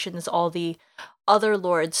situation as all the other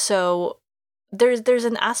lords. So there's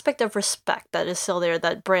an aspect of respect that is still there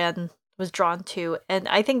that Bran was drawn to. And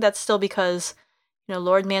I think that's still because,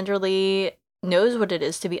 Lord Manderley knows what it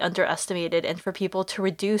is to be underestimated and for people to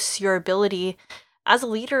reduce your ability as a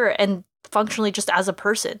leader and functionally just as a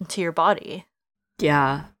person to your body.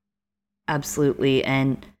 Yeah, absolutely.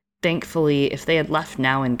 And thankfully, if they had left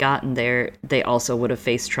now and gotten there, they also would have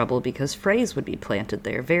faced trouble because Freys would be planted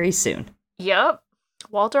there very soon. Yep.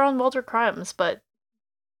 Walder on Walder crimes, but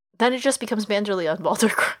then it just becomes Manderley on Walder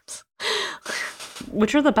crimes.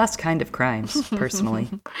 Which are the best kind of crimes, personally.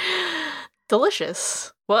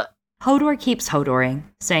 Delicious. What? Hodor keeps Hodoring,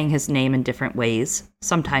 saying his name in different ways.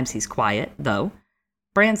 Sometimes he's quiet, though.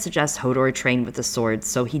 Bran suggests Hodor train with the swords,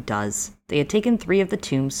 so he does. They had taken 3 of the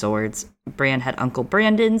tomb swords. Bran had Uncle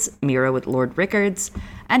Brandon's, Mira with Lord Rickard's,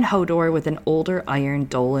 and Hodor with an older iron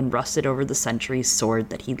Dolan rusted over the centuries sword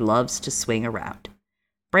that he loves to swing around.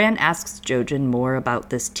 Bran asks Jojen more about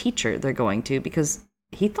this teacher they're going to because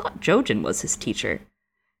he thought Jojen was his teacher.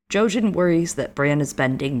 Jojen worries that Bran is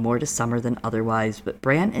bending more to Summer than otherwise, but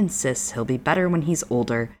Bran insists he'll be better when he's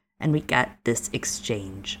older, and we get this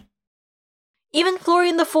exchange. Even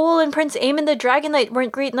Florian the Fool and Prince Aemon the Dragon Knight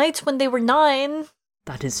weren't great knights when they were 9.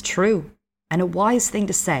 That is true, and a wise thing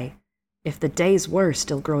to say, if the days were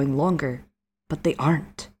still growing longer, but they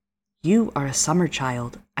aren't. You are a summer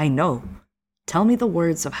child, I know. Tell me the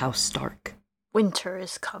words of House Stark. Winter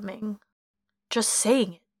is coming. Just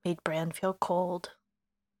saying it made Bran feel cold.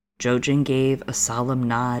 Jojen gave a solemn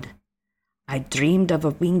nod. I dreamed of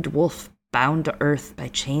a winged wolf bound to earth by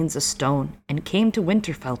chains of stone and came to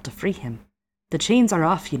Winterfell to free him. The chains are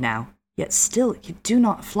off you now, yet still you do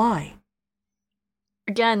not fly.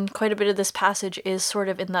 Again, quite a bit of this passage is sort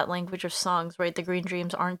of in that language of songs, right? The Green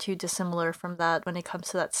Dreams aren't too dissimilar from that when it comes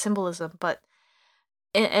to that symbolism, but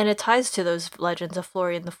and it ties to those legends of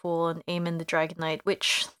Florian the Fool and Aemon the Dragon Knight,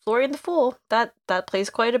 which Florian the Fool, that plays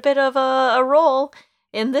quite a bit of a role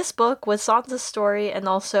in this book with Sansa's story, and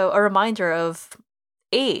also a reminder of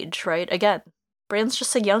age, right? Again, Bran's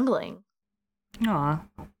just a youngling. Aw,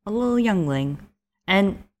 a little youngling.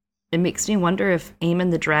 And it makes me wonder if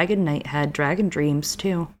Aemon the Dragon Knight had dragon dreams,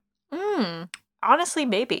 too. Honestly,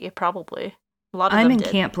 maybe, probably. A lot of I'm them in did.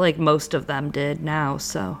 camp like most of them did now,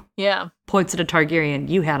 so... Yeah. Points at a Targaryen,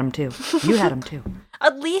 you had them too. You had them too.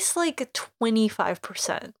 At least like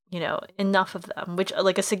 25%, enough of them, which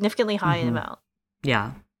like a significantly high amount.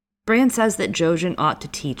 Yeah. Bran says that Jojen ought to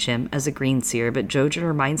teach him as a Greenseer, but Jojen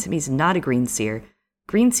reminds him he's not a Greenseer.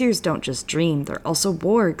 Greenseers don't just dream, they're also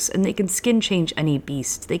wargs, and they can skin change any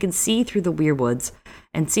beast. They can see through the weirwoods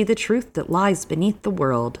and see the truth that lies beneath the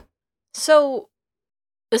world. So,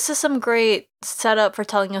 this is some great setup for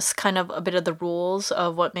telling us kind of a bit of the rules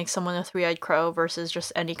of what makes someone a three-eyed crow versus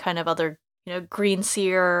just any kind of other, green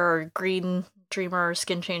seer or green dreamer or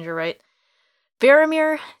skin changer, right?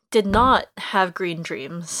 Varamir did not have green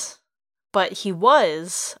dreams, but he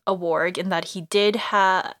was a warg in that he did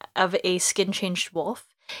have a skin-changed wolf,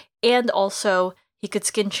 and also he could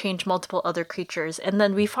skin change multiple other creatures. And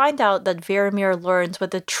then we find out that Varamir learns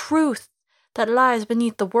what the truth that lies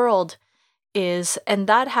beneath the world is, and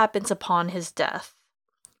that happens upon his death,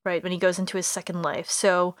 right, when he goes into his second life.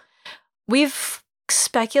 So we've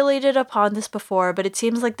speculated upon this before, but it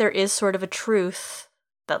seems like there is sort of a truth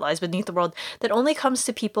that lies beneath the world that only comes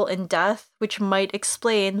to people in death, which might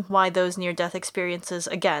explain why those near-death experiences,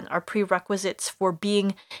 again, are prerequisites for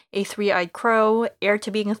being a three-eyed crow, heir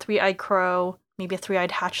to being a three-eyed crow, maybe a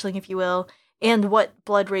three-eyed hatchling, if you will, and what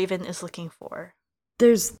Bloodraven is looking for.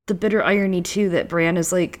 There's the bitter irony, too, that Bran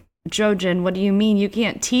is like, Jojen, what do you mean? You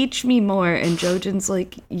can't teach me more. And Jojen's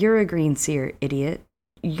like, you're a Greenseer, idiot.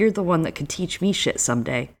 You're the one that could teach me shit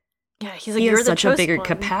someday. Yeah, he's like, he you're has the such a bigger one.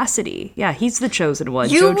 Capacity. Yeah, he's the chosen one.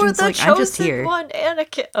 You Jojen's were the like, chosen I'm just here. one,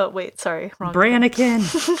 Anakin. Oh, wait, sorry. Wrong. Brannikin.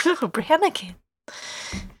 Brannikin.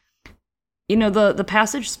 The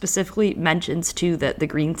passage specifically mentions, too, that the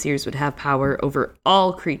Greenseers would have power over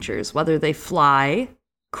all creatures, whether they fly,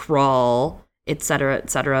 crawl, etc.,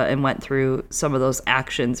 and went through some of those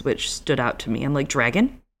actions which stood out to me. I'm like,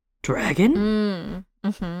 dragon? Dragon?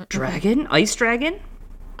 Dragon? Ice dragon?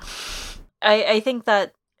 I think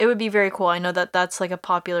that it would be very cool. I know that that's like a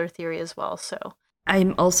popular theory as well, so.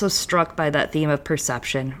 I'm also struck by that theme of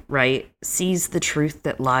perception, right? Sees the truth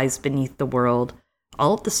that lies beneath the world.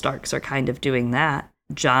 All of the Starks are kind of doing that.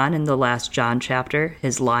 Jon in the last Jon chapter,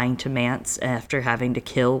 his lying to Mance after having to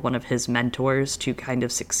kill one of his mentors to kind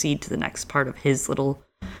of succeed to the next part of his little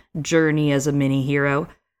journey as a mini hero.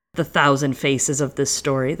 The 1,000 faces of this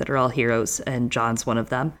story that are all heroes, and Jon's one of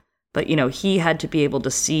them. But, he had to be able to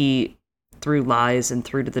see through lies and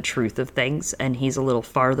through to the truth of things, and he's a little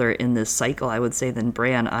farther in this cycle, I would say, than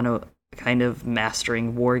Bran on a kind of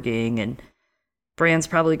mastering warging, and Bran's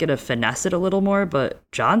probably going to finesse it a little more, but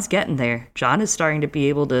Jon's getting there. Jon is starting to be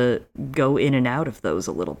able to go in and out of those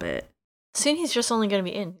a little bit. Soon he's just only going to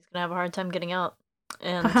be in. He's going to have a hard time getting out.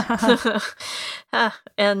 And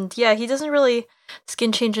and yeah, he doesn't really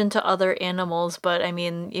skin change into other animals, but I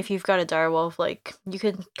mean, if you've got a direwolf, like, you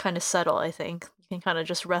can kind of settle, I think. You can kind of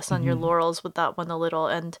just rest on your laurels with that one a little,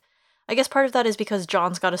 and I guess part of that is because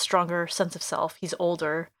Jon's got a stronger sense of self. He's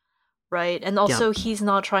older, right? And also, he's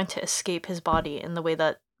not trying to escape his body in the way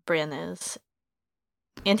that Bran is.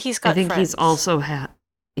 And he's got friends. He's also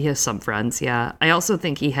he has some friends, yeah. I also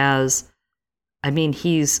think he has I mean,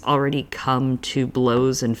 he's already come to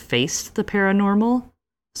blows and faced the paranormal,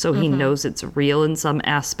 so he knows it's real in some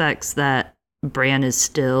aspects that Bran is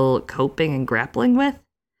still coping and grappling with.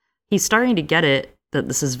 He's starting to get it that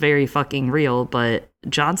this is very fucking real, but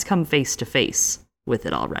Jon's come face to face with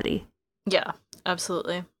it already. Yeah,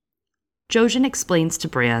 absolutely. Jojen explains to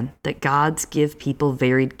Bran that gods give people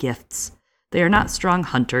varied gifts. They are not strong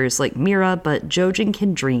hunters like Mira, but Jojen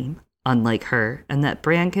can dream, unlike her, and that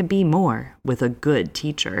Bran can be more with a good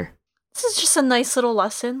teacher. This is just a nice little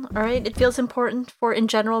lesson, all right? It feels important for, in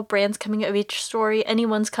general, Bran's coming of age story,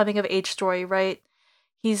 anyone's coming of age story, right?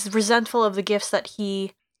 He's resentful of the gifts that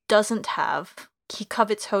he doesn't have. He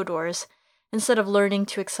covets Hodor's instead of learning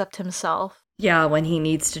to accept himself. Yeah, when he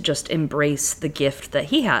needs to just embrace the gift that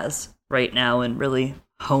he has right now and really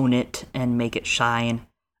hone it and make it shine.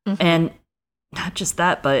 And not just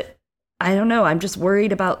that, but I don't know, I'm just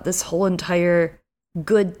worried about this whole entire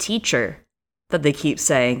good teacher that they keep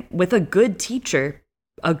saying. With a good teacher,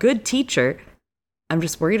 I'm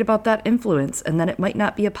just worried about that influence and that it might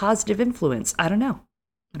not be a positive influence. I don't know.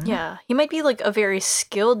 Yeah, he might be like a very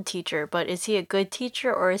skilled teacher, but is he a good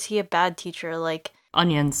teacher or is he a bad teacher? Like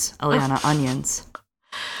onions, Eliana, onions.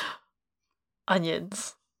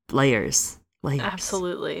 Onions. Layers.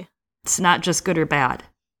 Absolutely. It's not just good or bad.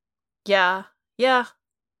 Yeah.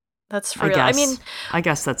 That's for real. I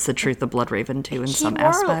guess that's the truth of Bloodraven too in some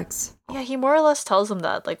aspects. Yeah, he more or less tells them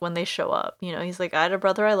that, like, when they show up. You know, he's like, I had a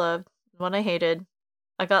brother I loved, one I hated.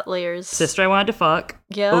 I got layers. Sister I wanted to fuck.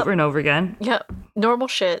 Yeah. Over and over again. Yeah. Normal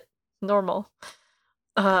shit. Normal.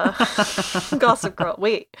 Gossip Girl.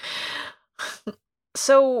 Wait.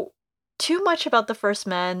 So, too much about the First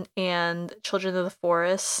Men and Children of the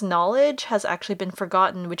Forest knowledge has actually been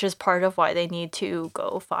forgotten, which is part of why they need to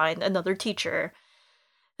go find another teacher.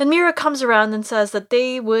 And Mira comes around and says that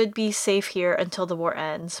they would be safe here until the war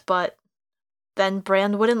ends, but then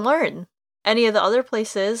Bran wouldn't learn. Any of the other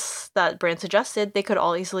places that Bran suggested, they could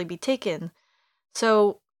all easily be taken.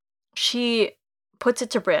 So she puts it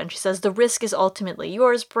to Bran. She says, the risk is ultimately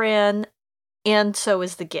yours, Bran, and so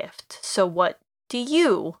is the gift. So what do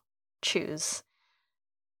you choose?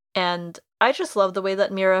 And I just love the way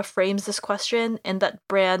that Mira frames this question and that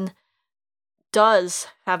Bran does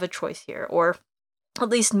have a choice here, or at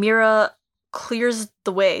least Mira clears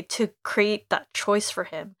the way to create that choice for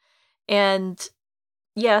him. And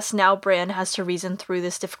yes, now Bran has to reason through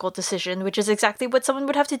this difficult decision, which is exactly what someone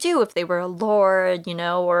would have to do if they were a lord, you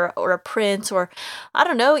know, or a prince, or, I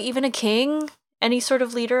don't know, even a king, any sort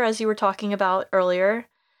of leader, as you were talking about earlier.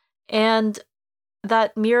 And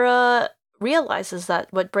that Mira realizes that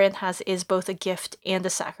what Bran has is both a gift and a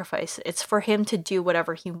sacrifice. It's for him to do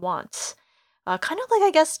whatever he wants. Kind of like,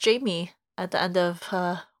 I guess, Jaime at the end of,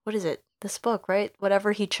 what is it? This book, right?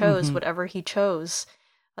 Whatever he chose,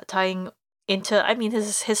 tying into, I mean, his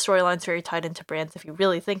storyline's very tied into Bran's if you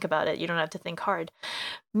really think about it. You don't have to think hard.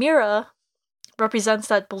 Mira represents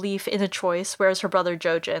that belief in a choice, whereas her brother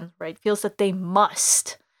Jojen, right, feels that they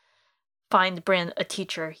must find Bran a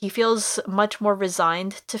teacher. He feels much more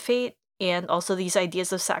resigned to fate and also these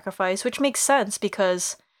ideas of sacrifice, which makes sense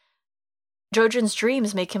because Jojen's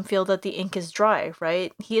dreams make him feel that the ink is dry,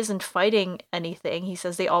 right? He isn't fighting anything. He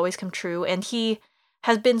says they always come true, and he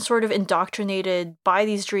has been sort of indoctrinated by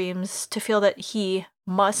these dreams to feel that he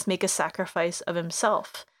must make a sacrifice of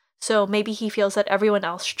himself. So maybe he feels that everyone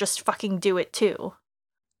else should just fucking do it too.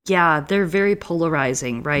 Yeah, they're very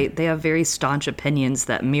polarizing, right? They have very staunch opinions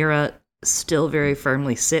that Mira still very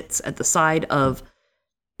firmly sits at the side of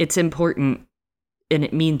it's important and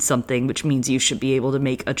it means something, which means you should be able to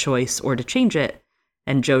make a choice or to change it.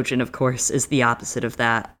 And Jojen, of course, is the opposite of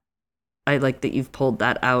that. I like that you've pulled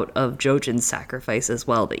that out of Jojen's sacrifice as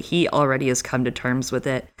well, that he already has come to terms with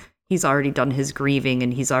it. He's already done his grieving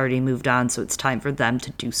and he's already moved on, so it's time for them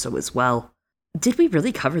to do so as well. Did we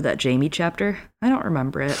really cover that Jaime chapter? I don't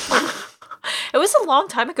remember it. It was a long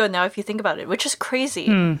time ago now, if you think about it, which is crazy.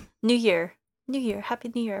 New Year.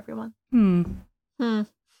 Happy New Year, everyone.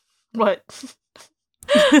 What?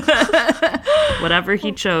 Whatever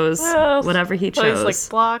he chose. Whatever he chose. He's like,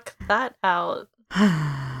 block that out.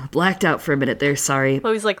 Blacked out for a minute there, sorry.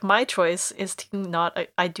 Well, he's like, my choice is to not,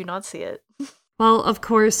 I do not see it. Well, of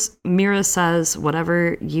course, Mira says,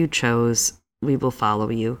 whatever you chose, we will follow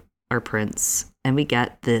you, our prince. And we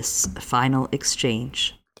get this final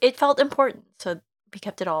exchange. It felt important, so we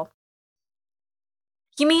kept it all.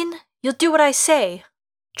 You mean you'll do what I say?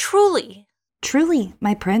 Truly? Truly,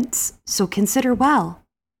 my prince, so consider well.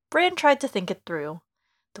 Bran tried to think it through,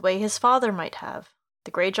 the way his father might have.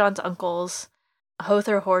 The Greyjohn's uncles,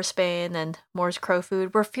 Hothor Horsebane, and Mors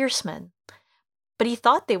Crowfood were fierce men. But he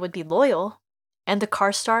thought they would be loyal. And the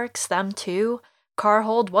Karstarks, them too.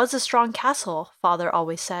 Carhold was a strong castle, Father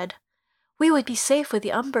always said. We would be safe with the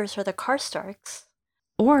Umbers or the Karstarks.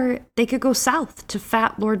 Or they could go south to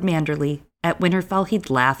fat Lord Manderley. At Winterfell, he'd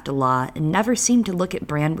laughed a lot and never seemed to look at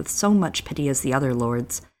Bran with so much pity as the other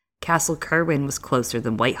lords. Castle Kerwin was closer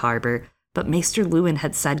than White Harbor, but Maester Luwin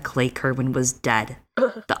had said Clay Kerwin was dead.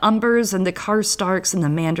 The Umbers and the Karstarks and the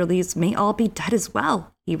Manderleys may all be dead as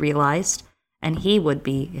well, he realized, and he would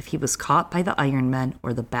be if he was caught by the Iron Men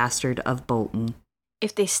or the Bastard of Bolton.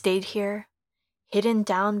 If they stayed here, hidden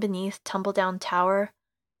down beneath Tumbledown Tower,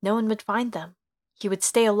 no one would find them. He would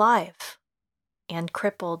stay alive. And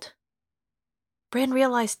crippled. Bran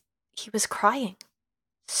realized he was crying.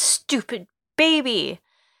 Stupid baby,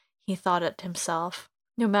 he thought at himself.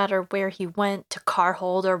 No matter where he went, to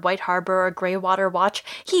Carhold or White Harbor or Greywater Watch,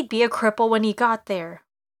 he'd be a cripple when he got there.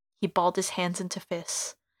 He balled his hands into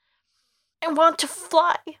fists. I want to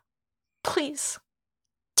fly. Please,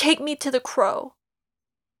 take me to the Crow.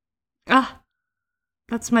 Ah,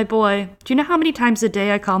 that's my boy. Do you know how many times a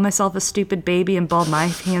day I call myself a stupid baby and ball my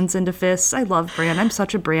hands into fists? I love Bran. I'm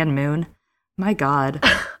such a Bran Moon. My God.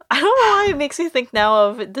 I don't know why it makes me think now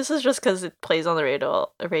of, this is just because it plays on the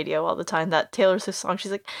radio all the time, that Taylor Swift song.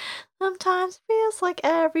 She's like, sometimes it feels like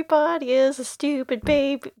everybody is a stupid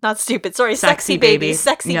baby. Not stupid, sorry, sexy baby.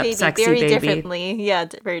 Sexy Yep, baby, sexy very baby. differently. Yeah,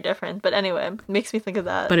 very different. But anyway, it makes me think of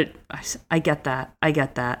that. But I get that. I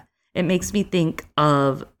get that. It makes me think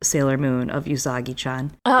of Sailor Moon, of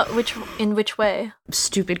Usagi-chan. In which way?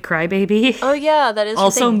 Stupid crybaby. Oh yeah, that is her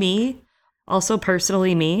Also thing. me. Also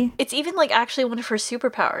personally me. It's even like actually one of her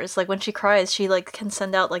superpowers. Like when she cries, she like can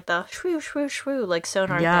send out like the shwoo shwoo shwoo like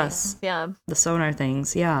sonar Yes. thing. Yeah. The sonar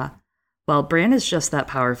things, yeah. Well, Bran is just that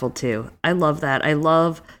powerful too. I love that. I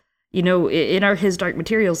love, in our His Dark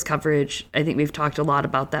Materials coverage, I think we've talked a lot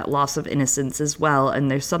about that loss of innocence as well.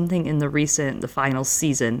 And there's something in the final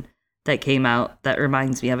season that came out that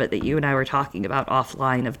reminds me of it that you and I were talking about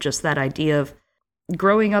offline, of just that idea of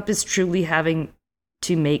growing up is truly having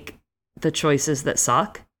to make the choices that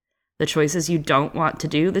suck, the choices you don't want to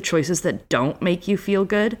do, the choices that don't make you feel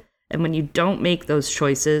good. And when you don't make those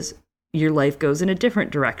choices, your life goes in a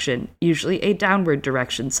different direction, usually a downward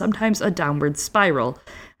direction, sometimes a downward spiral.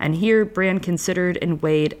 And here, Bran considered and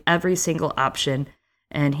weighed every single option,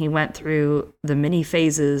 and he went through the many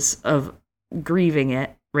phases of grieving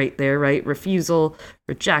it right there, right? Refusal,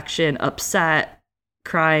 rejection, upset,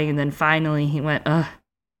 crying, and then finally he went,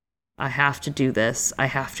 I have to do this. I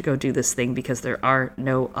have to go do this thing because there are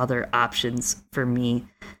no other options for me.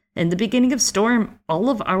 In the beginning of Storm, all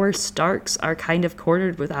of our Starks are kind of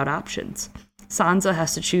cornered without options. Sansa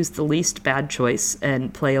has to choose the least bad choice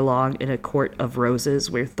and play along in a court of roses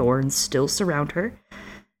where thorns still surround her.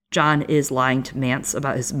 Jon is lying to Mance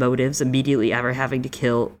about his motives immediately after having to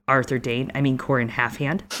kill Qhorin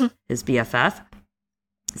Halfhand, his BFF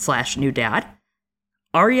 / new dad.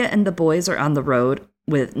 Arya and the boys are on the road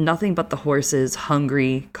with nothing but the horses,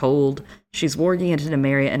 hungry, cold. She's warging into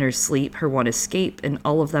Nymeria in her sleep, her one escape, and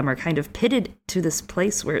all of them are kind of pitted to this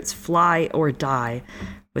place where it's fly or die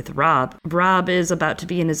with Robb. Robb is about to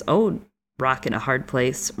be in his own rock in a hard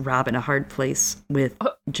place, Robb in a hard place with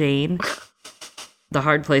Jane. The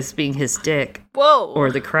hard place being his dick. Whoa.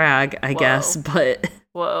 Or the crag, I guess, but...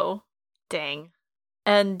 Whoa. Dang.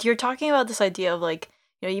 And you're talking about this idea of like,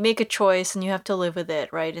 you make a choice and you have to live with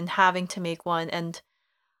it, right? And having to make one. And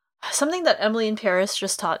something that Emily in Paris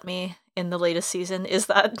just taught me in the latest season is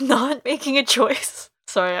that not making a choice.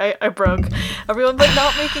 Sorry, I broke everyone, but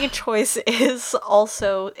not making a choice is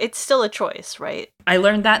also, it's still a choice, right? I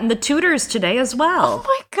learned that in The Tudors today as well.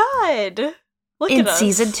 Oh my God. Look in at us.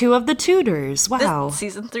 season 2 of The Tudors. Wow. This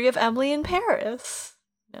season 3 of Emily in Paris.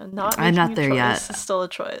 I'm not there yet. It's still a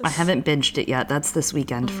choice. I haven't binged it yet. That's this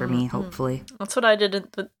weekend for me, hopefully. That's what I did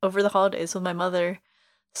over the holidays with my mother.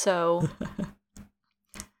 So,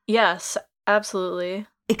 yes, absolutely.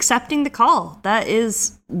 Accepting the call. That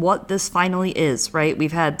is what this finally is, right?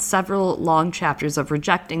 We've had several long chapters of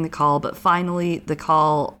rejecting the call, but finally the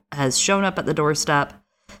call has shown up at the doorstep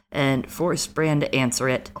and forced Bran to answer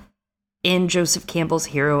it. In Joseph Campbell's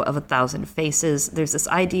Hero of 1,000 Faces, there's this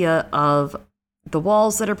idea of the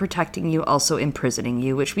walls that are protecting you also imprisoning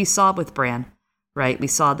you, which we saw with Bran, right? We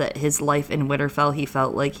saw that his life in Winterfell, he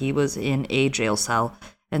felt like he was in a jail cell.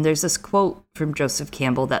 And there's this quote from Joseph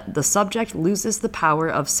Campbell that the subject loses the power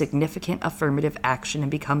of significant affirmative action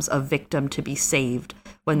and becomes a victim to be saved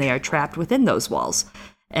when they are trapped within those walls.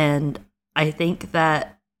 And I think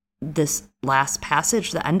that this last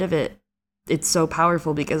passage, the end of it, it's so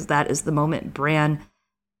powerful because that is the moment Bran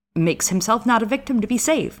makes himself not a victim to be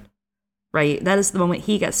saved, right? That is the moment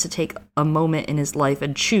he gets to take a moment in his life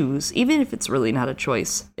and choose, even if it's really not a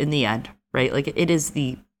choice in the end, right? Like, it is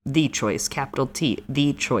the choice, capital T,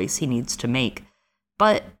 the choice he needs to make.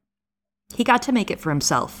 But he got to make it for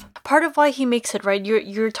himself. Part of why he makes it, right?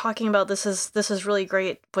 You're talking about this is really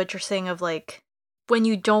great, what you're saying of, like, when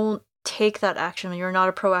you don't take that action, when you're not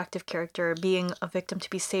a proactive character, being a victim to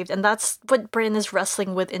be saved. And that's what Bran is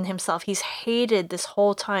wrestling with in himself. He's hated this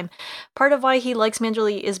whole time. Part of why he likes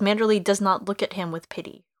Manderley is Manderley does not look at him with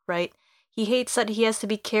pity, right? He hates that he has to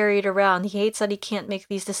be carried around. He hates that he can't make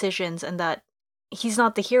these decisions and that he's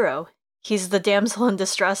not the hero. He's the damsel in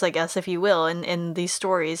distress, I guess, if you will, in these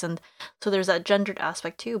stories. And so there's that gendered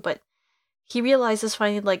aspect too. But he realizes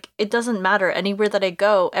finally, like, it doesn't matter. Anywhere that I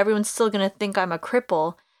go, everyone's still going to think I'm a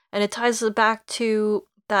cripple. And it ties it back to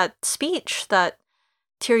that speech that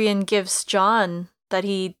Tyrion gives Jon that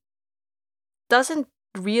he doesn't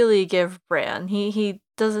really give Bran. He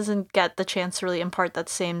doesn't get the chance to really impart that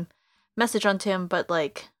same message onto him, but,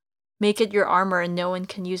 like, make it your armor and no one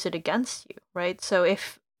can use it against you, right? So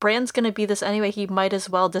if Bran's gonna be this anyway, he might as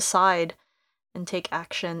well decide and take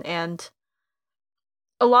action. And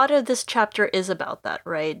a lot of this chapter is about that,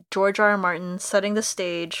 right? George R. R. Martin setting the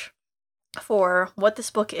stage for what this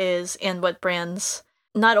book is and what Bran's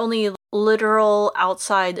not only literal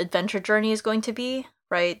outside adventure journey is going to be,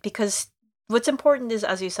 right? Because what's important is,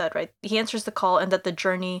 as you said, right, he answers the call and that the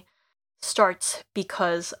journey starts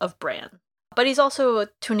because of Bran. But he's also,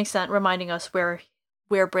 to an extent, reminding us where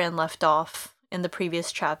Bran left off in the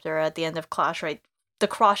previous chapter at the end of Clash, right? The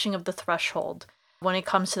crossing of the threshold when it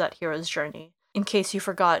comes to that hero's journey. In case you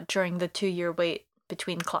forgot during the 2-year wait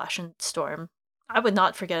between Clash and Storm. I would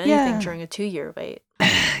not forget anything during a 2-year wait.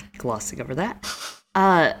 Glossing over that.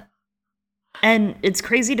 And it's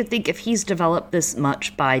crazy to think if he's developed this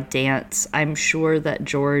much by dance, I'm sure that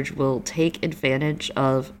George will take advantage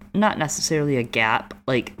of not necessarily a gap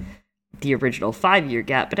like the original 5-year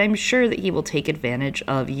gap, but I'm sure that he will take advantage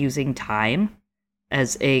of using time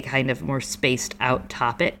as a kind of more spaced out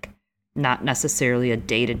topic, not necessarily a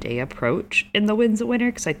day-to-day approach in The Winds of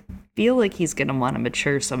Winter, because I feel like he's going to want to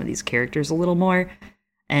mature some of these characters a little more.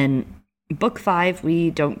 And Book 5,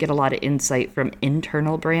 we don't get a lot of insight from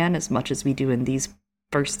internal Bran as much as we do in these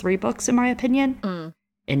first 3 books, in my opinion,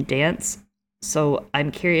 in Dance. So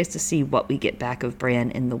I'm curious to see what we get back of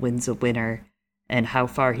Bran in The Winds of Winter and how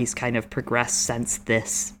far he's kind of progressed since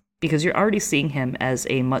this. Because you're already seeing him as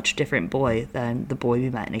a much different boy than the boy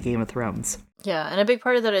we met in A Game of Thrones. Yeah, and a big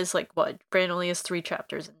part of that is, like, what? Bran only has 3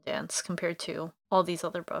 chapters in Dance compared to all these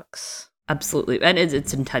other books. Absolutely. And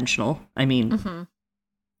it's intentional. I mean,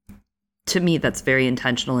 to me, that's very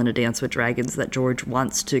intentional in A Dance with Dragons, that George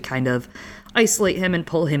wants to kind of isolate him and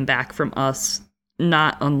pull him back from us,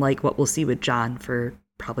 not unlike what we'll see with Jon for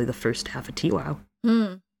probably the first half of TWOW.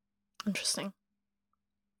 Interesting.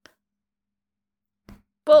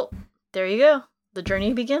 Well, there you go. The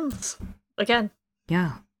journey begins. Again.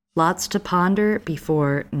 Yeah. Lots to ponder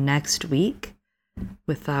before next week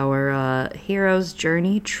with our hero's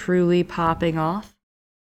journey truly popping off.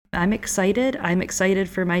 I'm excited. I'm excited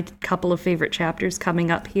for my couple of favorite chapters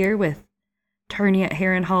coming up here with Tourney at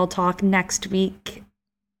Harrenhal talk next week.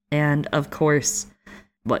 And, of course,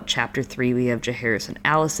 chapter 3, we have Jaehaerys and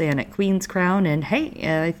Alysanne at Queen's Crown. And,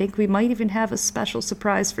 hey, I think we might even have a special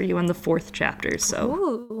surprise for you in the 4th chapter.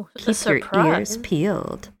 So keep your ears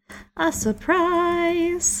peeled. A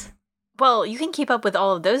surprise! Well, you can keep up with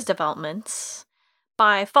all of those developments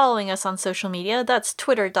by following us on social media. That's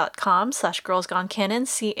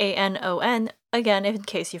twitter.com/girlsgonecanon, CANON. Again, in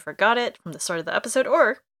case you forgot it from the start of the episode,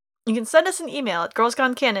 or you can send us an email at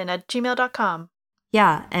girlsgonecanon@gmail.com.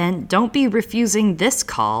 Yeah, and don't be refusing this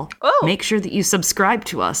call. Make sure that you subscribe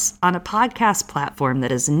to us on a podcast platform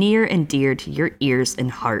that is near and dear to your ears and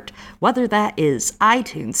heart. Whether that is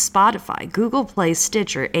iTunes, Spotify, Google Play,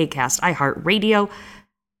 Stitcher, Acast, iHeartRadio,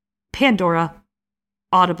 Pandora,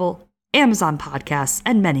 Audible, Amazon Podcasts,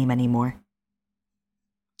 and many, many more.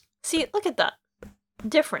 See, look at that.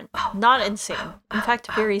 Different. Not insane. In fact,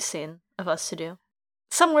 very sane of us to do.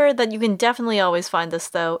 Somewhere that you can definitely always find us,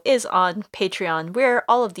 though, is on Patreon, where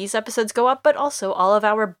all of these episodes go up, but also all of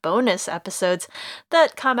our bonus episodes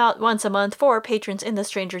that come out once a month for patrons in the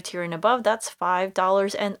Stranger tier and above. That's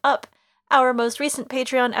 $5 and up. Our most recent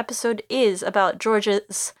Patreon episode is about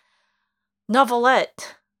George's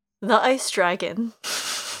novelette, The Ice Dragon.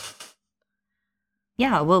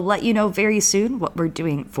 Yeah, we'll let you know very soon what we're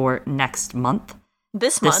doing for next month.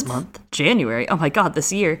 This month? January. Oh my god,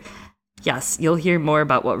 this year. Yes, you'll hear more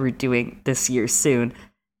about what we're doing this year soon.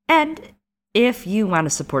 And if you want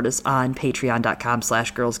to support us on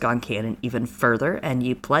patreon.com/girlsgonecanon even further, and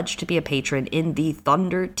you pledge to be a patron in the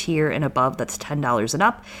Thunder tier and above, that's $10 and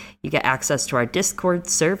up, you get access to our Discord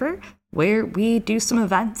server, where we do some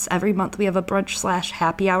events. Every month we have a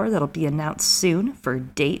brunch/happy hour that'll be announced soon for a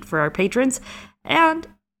date for our patrons. And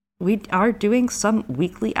we are doing some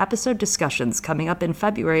weekly episode discussions coming up in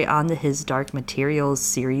February on the His Dark Materials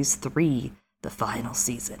Series 3, the final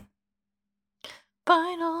season.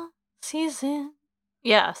 Final season.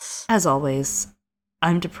 Yes. As always,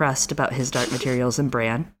 I'm depressed about His Dark Materials and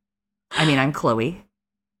Bran. I'm Chloe.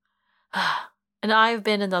 And I've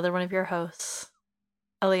been another one of your hosts,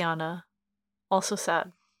 Eliana. Also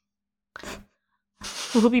sad.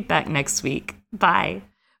 We'll be back next week. Bye.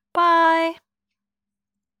 Bye.